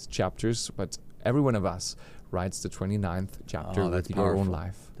 28 chapters, but every one of us writes the 29th chapter with your own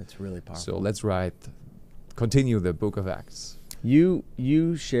life. That's really powerful. So let's continue the book of Acts.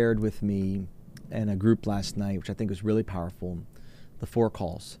 You shared with me in a group last night, which I think was really powerful, the 4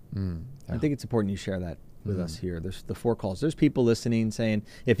 calls. I think it's important you share that with us here. There's the 4 calls. There's people listening saying,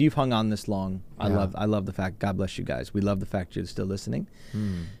 if you've hung on this long, I love the fact, God bless you guys. We love the fact you're still listening.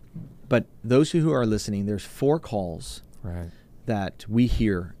 But those who are listening, there's 4 calls that we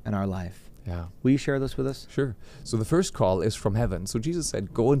hear in our life. Will you share this with us? Sure. So the first call is from heaven. So Jesus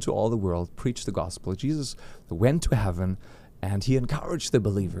said, go into all the world, preach the gospel. Jesus went to heaven and he encouraged the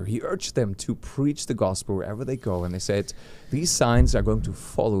believer. He urged them to preach the gospel wherever they go. And they said, these signs are going to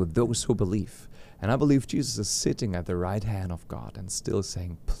follow those who believe. And I believe Jesus is sitting at the right hand of God and still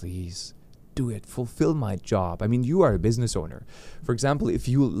saying, please do it, fulfill my job. I mean, you are a business owner. For example, if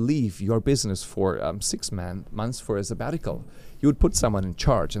you leave your business for 6 months for a sabbatical, you would put someone in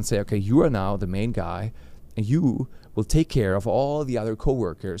charge and say, okay, you are now the main guy, and you will take care of all the other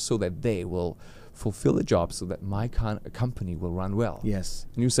co-workers so that they will fulfill the job so that my company will run well. Yes.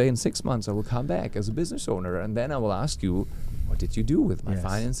 And you say, in 6 months, I will come back as a business owner, and then I will ask you, what did you do with my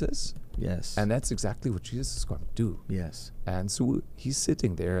finances? Yes. And that's exactly what Jesus is going to do. Yes. And so he's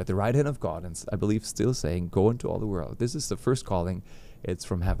sitting there at the right hand of God, and I believe still saying, go into all the world. This is the first calling. It's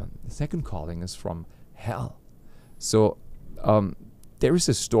from heaven. The second calling is from hell. So there is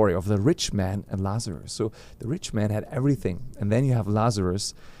a story of the rich man and Lazarus. So the rich man had everything. And then you have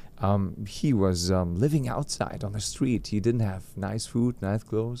Lazarus. He was living outside on the street. He didn't have nice food, nice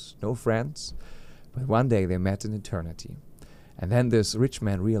clothes, no friends. But one day they met in eternity. And then this rich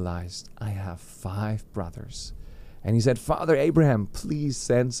man realized, I have 5 brothers. And he said, Father Abraham, please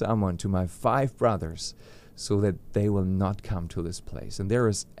send someone to my 5 brothers so that they will not come to this place. And there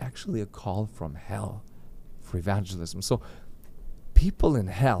is actually a call from hell for evangelism. So people in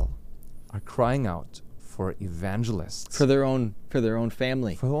hell are crying out for evangelists. For their own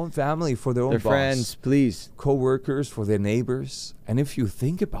family. For their own family, for their own boss, friends, please. Co-workers, for their neighbors. And if you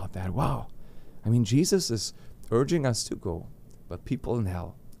think about that, wow. I mean, Jesus is urging us to go. But people in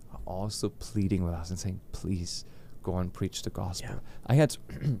hell are also pleading with us and saying, please go and preach the gospel. Yeah.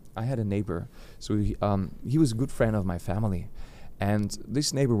 I had a neighbor. So he was a good friend of my family. And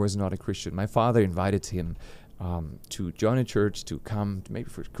this neighbor was not a Christian. My father invited him to join a church, to come maybe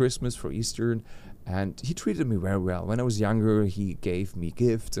for Christmas, for Easter. And he treated me very well. When I was younger, he gave me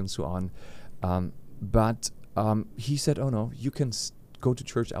gifts and so on. But he said, oh no, you can go to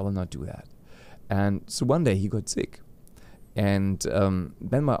church. I will not do that. And so one day he got sick. And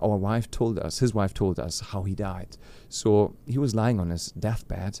then his wife told us how he died. So he was lying on his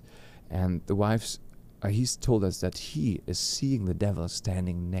deathbed, and he's told us that he is seeing the devil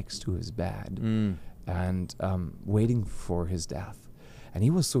standing next to his bed and waiting for his death. And he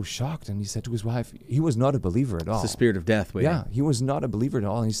was so shocked, and he said to his wife, he was not a believer at all. It's the spirit of death waiting. Yeah, he was not a believer at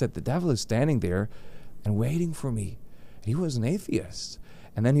all. And he said, the devil is standing there and waiting for me. And he was an atheist.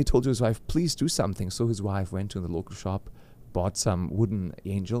 And then he told his wife, please do something. So his wife went to the local shop, bought some wooden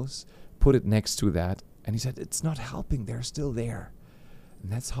angels, put it next to that, and he said, it's not helping, they're still there. And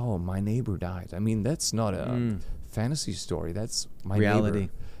that's how my neighbor died. I mean, that's not a fantasy story, that's my reality.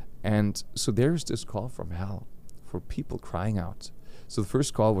 Neighbor. And so there's this call from hell for people crying out. So the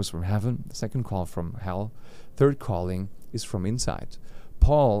first call was from heaven, the second call from hell, third calling is from inside.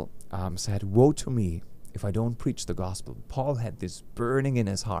 Paul said, woe to me if I don't preach the gospel. Paul had this burning in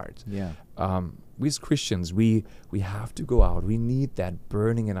his heart. Yeah. We as Christians, we have to go out. We need that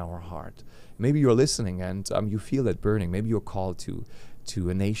burning in our heart. Maybe you're listening and you feel that burning. Maybe you're called to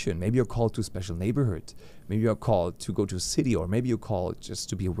a nation. Maybe you're called to a special neighborhood. Maybe you're called to go to a city, or maybe you're called just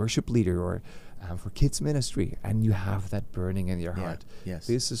to be a worship leader or for kids ministry, and you have that burning in your heart. Yes.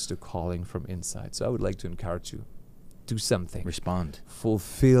 This is the calling from inside. So I would like to encourage you. Do something. Respond.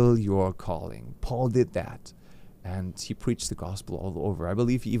 Fulfill your calling. Paul did that. And he preached the gospel all over. I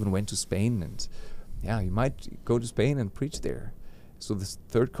believe he even went to Spain. And you might go to Spain and preach there. So this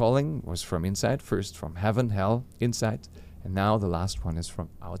third calling was from inside. First from heaven, hell, inside. And now the last one is from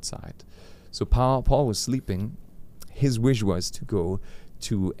outside. So Paul was sleeping. His wish was to go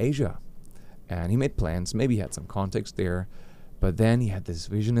to Asia. And he made plans. Maybe he had some context there. But then he had this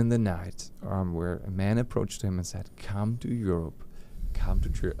vision in the night where a man approached him and said, come to Europe, come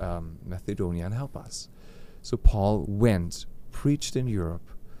to Macedonia and help us. So Paul went, preached in Europe.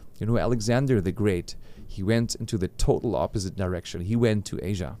 You know, Alexander the Great, he went into the total opposite direction. He went to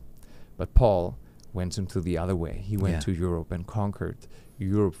Asia. But Paul went into the other way. He went to Europe and conquered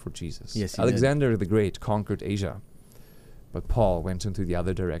Europe for Jesus. Yes, Alexander the Great conquered Asia. But Paul went into the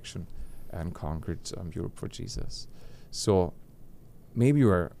other direction and conquered Europe for Jesus. So maybe you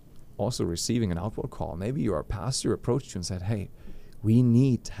are also receiving an outward call. Maybe your pastor approached you and said, hey, we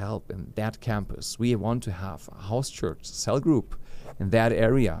need help in that campus. We want to have a house church, cell group in that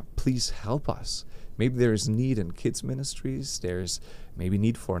area. Please help us. maybe there's need in kids ministries. There's maybe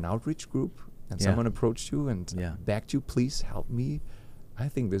need for an outreach group, and someone approached you and begged you, please help me. I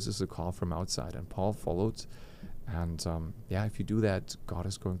think this is a call from outside, and Paul followed. And if you do that, God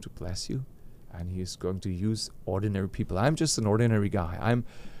is going to bless you, and He's going to use ordinary people. I'm just an ordinary guy.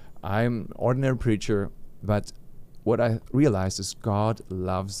 I'm ordinary preacher, but what I realized is God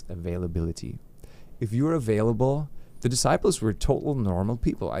loves availability. If you're available, the disciples were total normal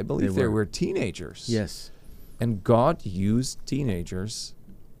people. I believe they were teenagers. Yes. And God used teenagers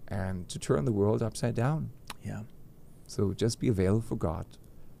and to turn the world upside down. Yeah. So just be available for God.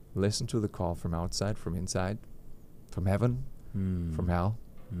 Listen to the call from outside, from inside, from heaven, from hell,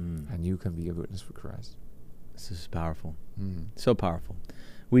 and you can be a witness for Christ. This is powerful. So powerful.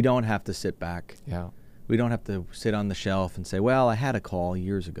 We don't have to sit back. Yeah. We don't have to sit on the shelf and say, well, I had a call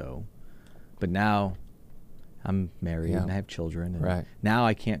years ago, but now I'm married and I have children, and now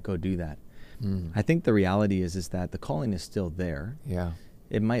I can't go do that. I think the reality is that the calling is still there. Yeah.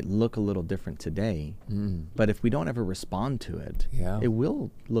 It might look a little different today, but if we don't ever respond to it, it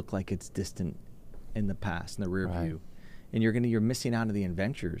will look like it's distant in the past, in the rear view. And you're missing out on the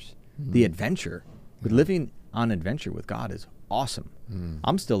adventures. The adventure. But living on adventure with God is awesome.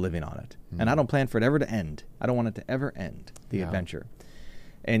 I'm still living on it. And I don't plan for it ever to end. I don't want it to ever end, the adventure.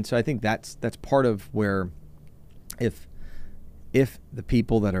 And so I think that's part of where if the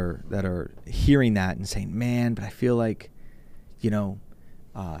people that are hearing that and saying, man, but I feel like,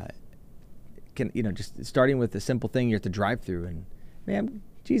 just starting with a simple thing you have to drive through, and man,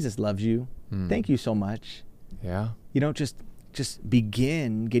 Jesus loves you. Thank you so much. Yeah. Just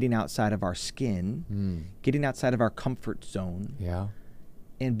begin getting outside of our skin, getting outside of our comfort zone. Yeah.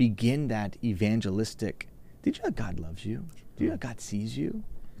 And begin that evangelistic. Did you know God loves you? Do you know God sees you?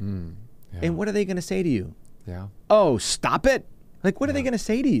 Yeah. And what are they going to say to you? Yeah. Oh, stop it. Like, what are they going to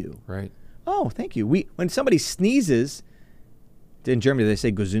say to you? Right. Oh, thank you. When somebody sneezes, in Germany they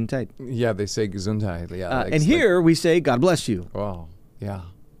say Gesundheit. Yeah, they say Gesundheit. Yeah. And here we say God bless you. Wow. Yeah.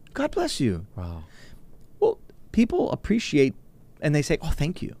 God bless you. Wow. Well, people appreciate, and they say, oh,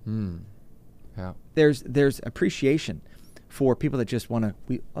 thank you. Yeah. There's appreciation for people that just want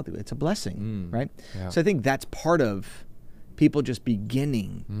to, it's a blessing, right? Yeah. So I think that's part of people just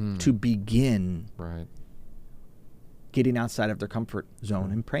beginning to begin getting outside of their comfort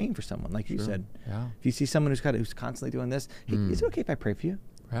zone and praying for someone, like you said. Yeah. If you see someone who's constantly doing this, hey, is it okay if I pray for you?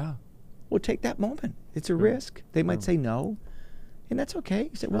 Yeah. Well, take that moment. It's a risk. They might say no, and that's okay.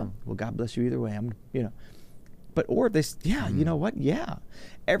 You say, well, God bless you either way. But or this, you know what? Yeah.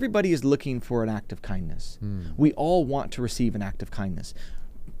 Everybody is looking for an act of kindness. We all want to receive an act of kindness.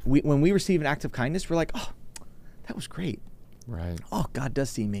 When we receive an act of kindness, we're like, oh, that was great. Right. Oh, God does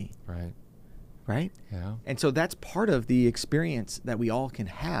see me. Right. Right? Yeah. And so that's part of the experience that we all can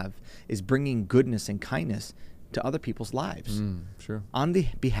have, is bringing goodness and kindness to other people's lives. Sure. On the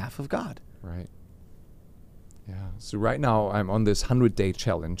behalf of God. Right. Yeah. So right now I'm on this 100-day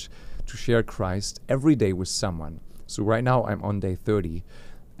challenge to share Christ every day with someone. So right now I'm on day 30,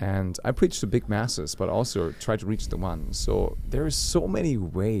 and I preach to big masses, but also try to reach the one. So there is so many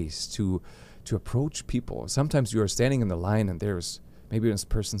ways to approach people. Sometimes you are standing in the line and there's maybe this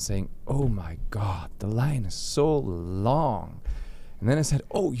person saying, oh my God, the line is so long. And then I said,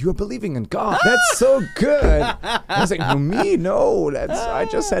 oh, you're believing in God. That's so good. And I was like, for me, no. I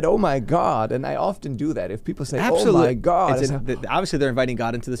just said, oh my God. And I often do that. If people say, oh my God. Obviously, they're inviting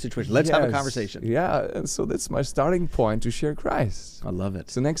God into the situation. Let's have a conversation. Yeah. And so that's my starting point, to share Christ. I love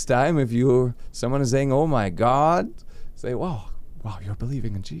it. So next time, if someone is saying, oh my God, say, wow, you're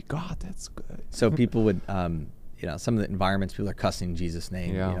believing in God. That's good. So people would, some of the environments, people are cussing Jesus'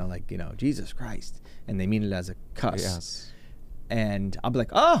 name, Jesus Christ. And they mean it as a cuss. Yes. And I'll be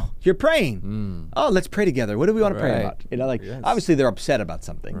like, oh, you're praying. Oh, let's pray together. What do we want to pray about? Obviously they're upset about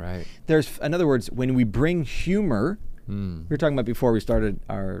something. Right. In other words, when we bring humor, we were talking about before we started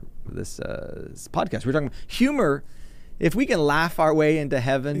this podcast, we were talking about humor. If we can laugh our way into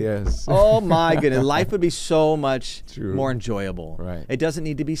heaven, oh my goodness, life would be so much more enjoyable. Right. It doesn't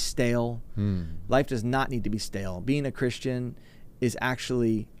need to be stale. Life does not need to be stale. Being a Christian is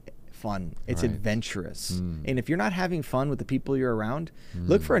actually fun. It's adventurous. And if you're not having fun with the people you're around,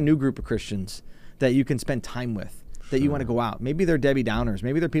 look for a new group of Christians that you can spend time with, that you want to go out. Maybe they're Debbie Downers.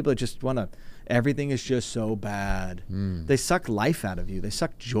 Maybe they're people that just want to, everything is just so bad. They suck life out of you. They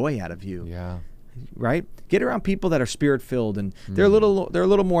suck joy out of you. Yeah. Right? Get around people that are spirit-filled, and they're a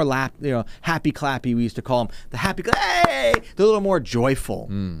little more happy clappy. We used to call them the happy. Hey, they're a little more joyful.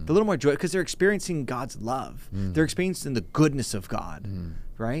 They're a little more joy because they're experiencing God's love. They're experiencing the goodness of God.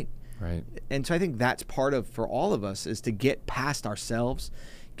 Right? Right. And so I think that's part of, for all of us, is to get past ourselves,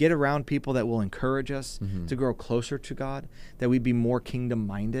 get around people that will encourage us to grow closer to God, that we be more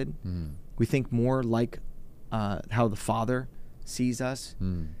kingdom-minded. We think more like how the Father sees us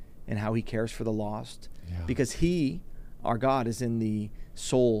and how he cares for the lost. Yeah. Because he, our God, is in the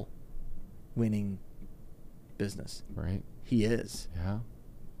soul-winning business. Right. He is. Yeah.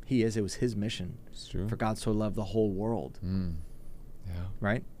 He is. It was his mission. It's true. For God so loved the whole world. Yeah.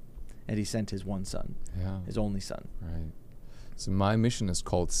 Right? And he sent his one son. Yeah. His only son. Right. So my mission is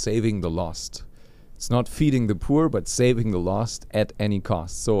called saving the lost. It's not feeding the poor, but saving the lost at any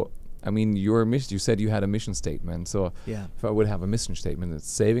cost. So, I mean, your mission, you said you had a mission statement. So Yeah. if I would have a mission statement, it's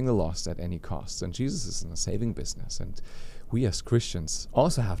saving the lost at any cost. And Jesus is in the saving business. And we as Christians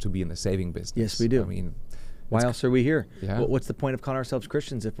also have to be in the saving business. Yes, we do. I mean, Why else are we here? Yeah. What's the point of calling ourselves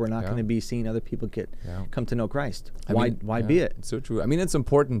Christians if we're not going to be seeing other people come to know Christ? Why be it? It's so true. I mean, it's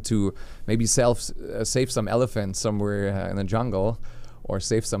important to maybe save some elephants somewhere in the jungle, or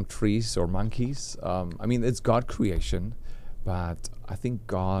save some trees or monkeys. I mean, it's God creation, but I think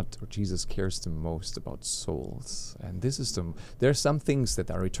God or Jesus cares the most about souls. And this is there are some things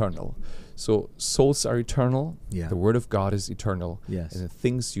that are eternal. So souls are eternal. Yeah. The Word of God is eternal. Yes. And the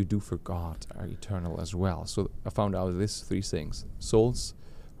things you do for God are eternal as well. So I found out these three things: souls,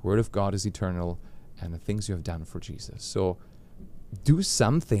 Word of God is eternal, and the things you have done for Jesus. So do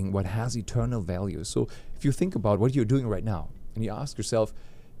something what has eternal value. So if you think about what you're doing right now, and you ask yourself,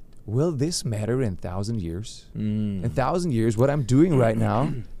 will this matter in 1,000 years? In 1,000 years, what I'm doing right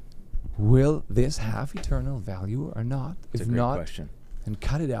now, will this have eternal value or not? That's if a great not, question. then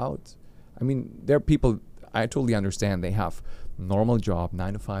cut it out. I mean, there are people, I totally understand, they have normal job,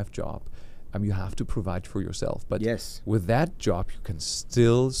 9-to-5 job. You have to provide for yourself. But Yes. with that job, you can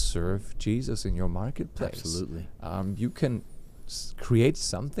still serve Jesus in your marketplace. Absolutely. You can create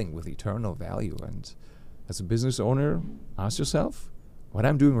something with eternal value. And as a business owner, ask yourself, what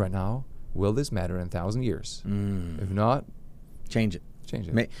I'm doing right now, will this matter in 1,000 years? If not, Change it. change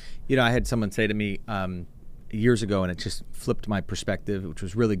it. I had someone say to me years ago, and it just flipped my perspective, which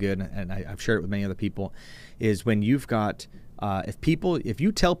was really good, and I've shared it with many other people, is when you've got, if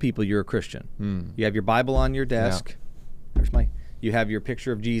you tell people you're a Christian, you have your Bible on your desk, you have your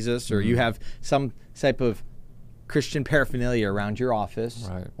picture of Jesus, or you have some type of Christian paraphernalia around your office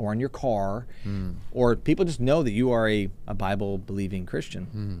or in your car, or people just know that you are a Bible-believing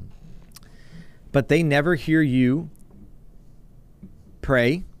Christian. But they never hear you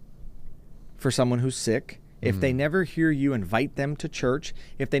pray for someone who's sick, if they never hear you invite them to church,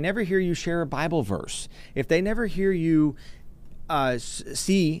 if they never hear you share a Bible verse, if they never hear you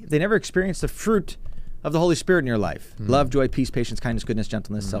they never experience the fruit of the Holy Spirit in your life, love, joy, peace, patience, kindness, goodness,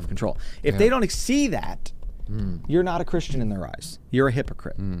 gentleness, self-control. If they don't see that, you're not a Christian in their eyes. You're a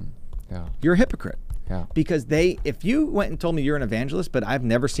hypocrite. You're a hypocrite. Because if you went and told me you're an evangelist, but I've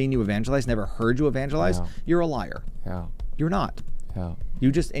never seen you evangelize, never heard you evangelize, you're a liar. You're not.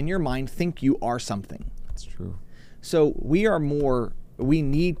 You just, in your mind, think you are something. That's true. So we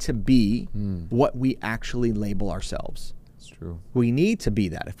need to be what we actually label ourselves. That's true. We need to be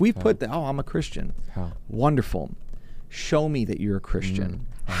that. If we put I'm a Christian, wonderful. Show me that you're a Christian.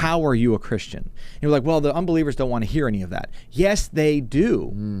 How are you a Christian? And you're like, well, the unbelievers don't want to hear any of that. Yes, they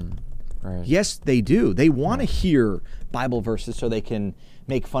do. Yes, they do. They want to hear Bible verses so they can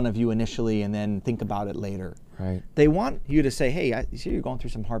make fun of you initially and then think about it later. They want you to say, hey, I see you're going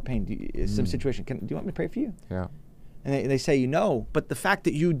through some hard pain, some situation. Do you want me to pray for you? And they say, no. But the fact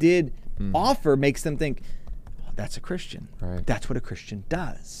that you did offer makes them think, oh, that's a Christian. That's what a Christian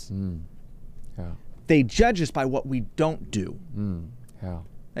does. They judge us by what we don't do.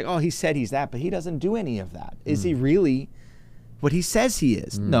 Like, oh, he said he's that, but he doesn't do any of that. Is he really what he says he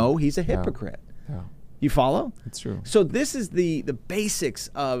is? No, he's a hypocrite. You follow? It's true. So this is the basics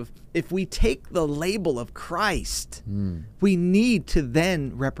of, if we take the label of Christ, we need to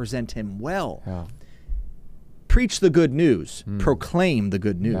then represent him well. Preach the good news. Proclaim the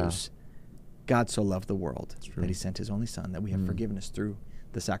good news. God so loved the world that he sent his only son, that we have forgiveness through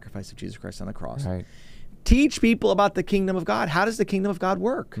the sacrifice of Jesus Christ on the cross. Teach people about the kingdom of God. How does the kingdom of God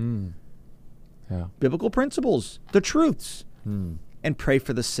work? Biblical principles, the truths, and pray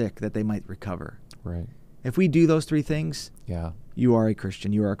for the sick that they might recover. If we do those three things, you are a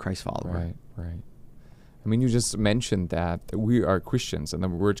Christian. You are a Christ follower. I mean, you just mentioned that we are Christians, and the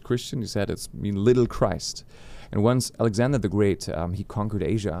word Christian, you said, it's mean little Christ. And once Alexander the Great, he conquered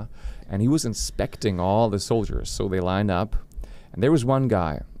Asia, and he was inspecting all the soldiers. So they lined up, and there was one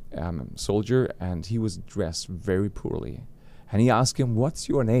guy, soldier, and he was dressed very poorly. And he asked him, what's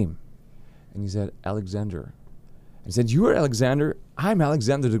your name? And he said, Alexander. And he said, you are Alexander, I'm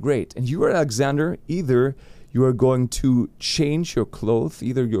Alexander the Great. And you are Alexander, either you are going to change your clothes.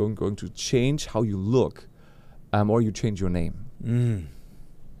 Either you're going to change how you look, or you change your name.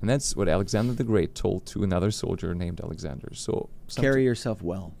 And that's what Alexander the Great told to another soldier named Alexander. So carry yourself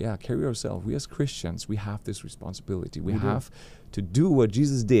well. Yeah, carry yourself. We as Christians, we have this responsibility. We have to do what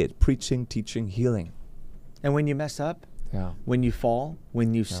Jesus did, preaching, teaching, healing. And when you mess up, when you fall,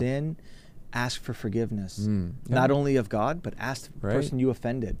 when you sin, ask for forgiveness. Not only of God, but ask the person you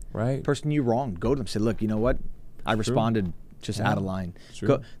offended, person you wronged. Go to them, say, look, you know what? I responded just out of line.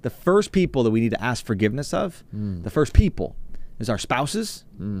 The first people that we need to ask forgiveness of, the first people, is our spouses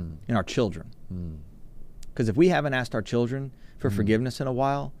and our children. Because if we haven't asked our children for forgiveness in a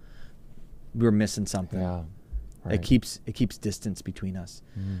while, we're missing something. It keeps distance between us.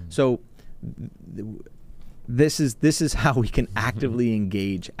 So this is how we can actively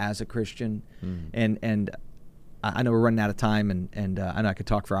engage as a Christian. And I know we're running out of time, and I know I could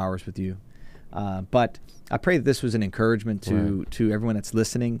talk for hours with you. But I pray that this was an encouragement to everyone that's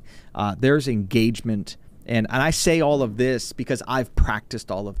listening. There's engagement. And I say all of this because I've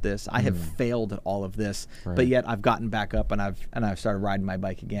practiced all of this. I have failed at all of this, but yet I've gotten back up and I've started riding my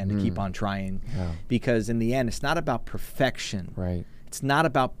bike again to keep on trying. Because in the end, it's not about perfection. It's not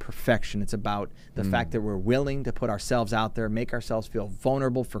about perfection. It's about the fact that we're willing to put ourselves out there, make ourselves feel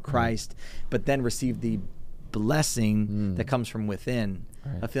vulnerable for Christ, but then receive the blessing that comes from within.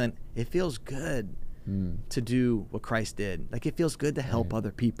 A feeling it feels good to do what Christ did. Like it feels good to help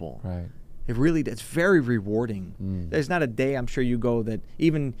other people. It really, it's very rewarding. There's not a day I'm sure you go that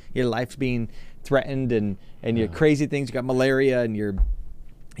even your life's being threatened and your crazy things, you got malaria and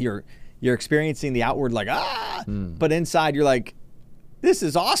you're experiencing the outward like, but inside you're like, this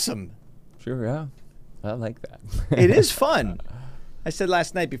is awesome. Sure, I like that. It is fun. I said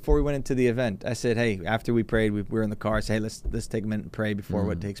last night before we went into the event, I said, hey, after we prayed, we were in the car, I said, hey, let's take a minute and pray before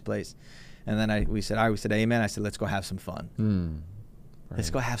what takes place. And then we said amen. I said, let's go have some fun. Let's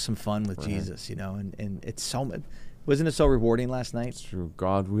go have some fun with Jesus, you know, and it's so, wasn't it so rewarding last night? It's true.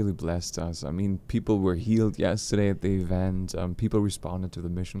 God really blessed us. I mean, people were healed yesterday at the event. People responded to the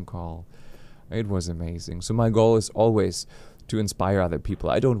mission call. It was amazing. So my goal is always to inspire other people.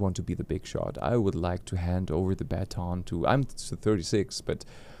 I don't want to be the big shot. I would like to hand over the baton to, I'm 36, but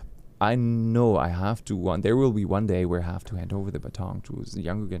I know I have to, there will be one day where I have to hand over the baton to the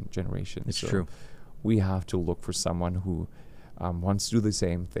younger generation. It's true. We have to look for someone who wants to do the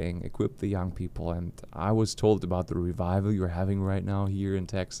same thing, equip the young people. And I was told about the revival you're having right now here in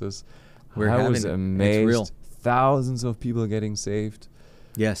Texas. I was amazed. It's real. Thousands of people getting saved.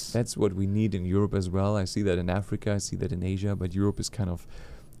 Yes. That's what we need in Europe as well. I see that in Africa, I see that in Asia, but Europe is kind of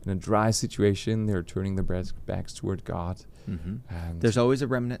in a dry situation. They're turning their backs toward God. And there's always a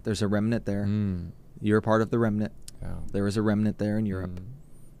remnant. There's a remnant there. You're a part of the remnant. There is a remnant there in Europe.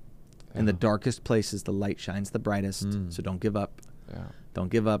 In the darkest places, the light shines the brightest. So don't give up.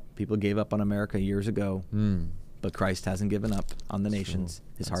 Don't give up. People gave up on America years ago, but Christ hasn't given up on the nations.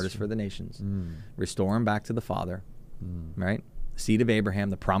 His heart is for the nations. Restore them back to the Father, right? Seed of Abraham,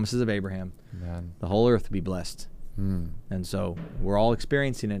 the promises of Abraham. The whole earth will be blessed. And so we're all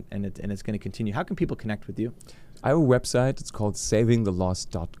experiencing it, and it's going to continue. How can people connect with you? I have a website. It's called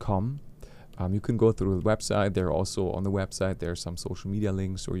savingthelost.com. You can go through the website. There also on the website there are some social media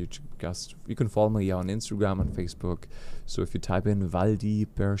links, or you can follow me on Instagram and Facebook. So if you type in Waldy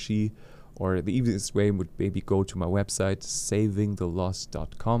Berschi, or the easiest way would maybe go to my website,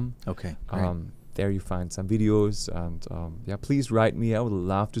 savingthelost.com. Okay, great. There you find some videos, and please write me. I would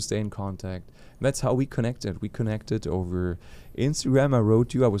love to stay in contact. And that's how we connected. We connected over Instagram. I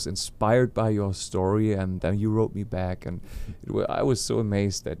wrote you. I was inspired by your story, and then you wrote me back, and I was so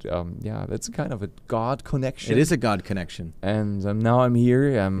amazed that that's kind of a God connection. It is a God connection. And now I'm here.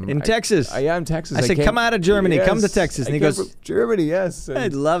 In Texas. Yeah, in Texas. I said, come out of Germany, come to Texas. And he goes, Germany, yes. I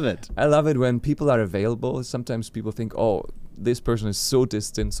love it. I love it when people are available. Sometimes people think, oh, this person is so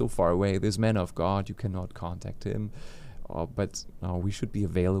distant, so far away. This man of God, you cannot contact him. But no, we should be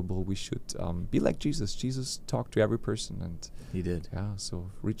available. We should be like Jesus. Jesus talked to every person, and he did. Yeah.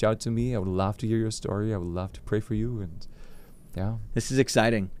 So reach out to me. I would love to hear your story. I would love to pray for you. And this is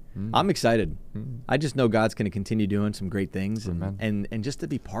exciting. I'm excited. I just know God's going to continue doing some great things, and just to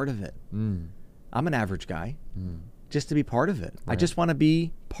be part of it. I'm an average guy. Just to be part of it. I just want to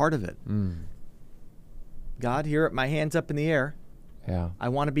be part of it. God, here, my hands up in the air. I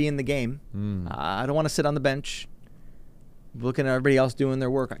want to be in the game. I don't want to sit on the bench looking at everybody else doing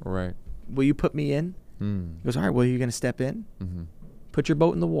their work. Right. Will you put me in? He goes, all right, well, you're going to step in, put your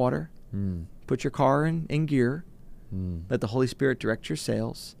boat in the water, put your car in gear, let the Holy Spirit direct your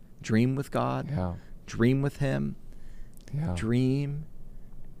sails, dream with God, dream with Him, dream,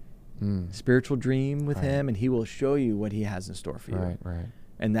 spiritual dream with Right. him, and he will show you what he has in store for you. Right, right.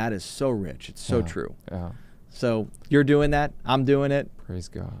 And that is so rich. It's so true. Yeah. So you're doing that. I'm doing it. Praise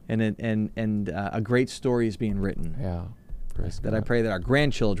God. And a great story is being written Yeah. Praise that God. I pray that our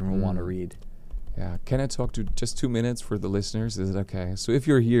grandchildren will want to read. Yeah. Can I talk to just 2 minutes for the listeners? Is it okay? So if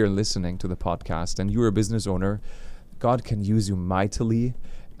you're here listening to the podcast and you're a business owner, God can use you mightily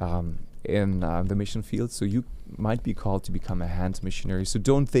in the mission field. So you might be called to become a hand missionary. So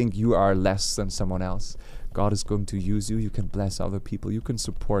don't think you are less than someone else. God is going to use you. You can bless other people. You can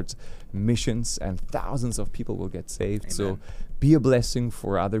support missions, and thousands of people will get saved. Amen. So be a blessing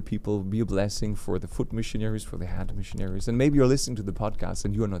for other people. Be a blessing for the foot missionaries, for the hand missionaries. And maybe you're listening to the podcast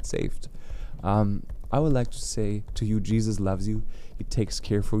and you are not saved. I would like to say to you, Jesus loves you. He takes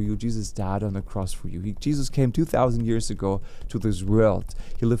care for you. Jesus died on the cross for you. Jesus came 2,000 years ago to this world.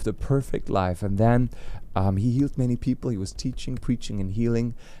 He lived a perfect life, and then he healed many people. He was teaching, preaching, and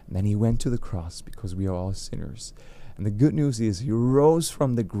healing. And then he went to the cross because we are all sinners. And the good news is he rose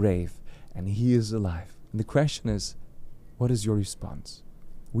from the grave, and he is alive. And the question is, what is your response?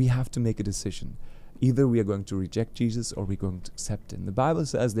 We have to make a decision. Either we are going to reject Jesus or we're going to accept him. The Bible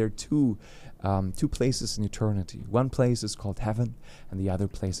says there are two places in eternity. One place is called heaven, and the other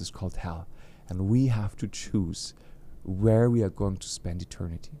place is called hell. And we have to choose where we are going to spend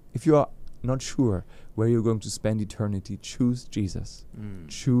eternity. If you are not sure where you're going to spend eternity, choose Jesus.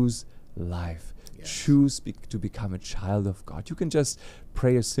 Choose life. Yes. Choose to become a child of God. You can just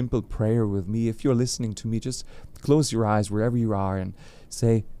pray a simple prayer with me. If you're listening to me, just close your eyes wherever you are and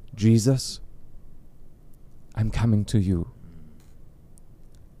say, Jesus, I'm coming to you.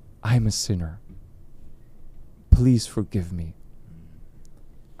 I'm a sinner. Please forgive me.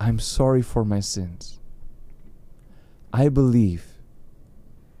 I'm sorry for my sins. I believe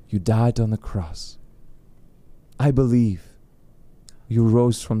you died on the cross. I believe you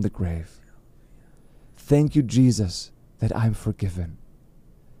rose from the grave. Thank you, Jesus, that I'm forgiven.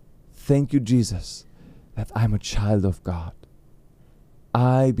 Thank you, Jesus, that I'm a child of God.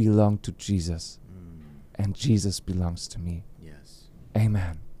 I belong to Jesus, and Jesus belongs to me. Yes.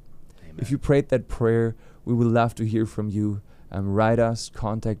 Amen. If you prayed that prayer, we would love to hear from you. Write us,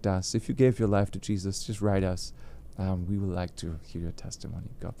 contact us. If you gave your life to Jesus, just write us. We would like to hear your testimony.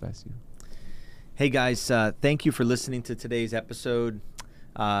 God bless you. Hey guys, thank you for listening to today's episode.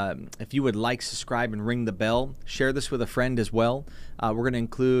 If you would like, subscribe, and ring the bell, share this with a friend as well. We're going to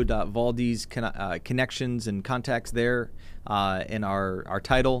include Waldy's connections and contacts there in our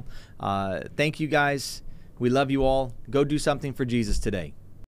title. Thank you guys. We love you all. Go do something for Jesus today.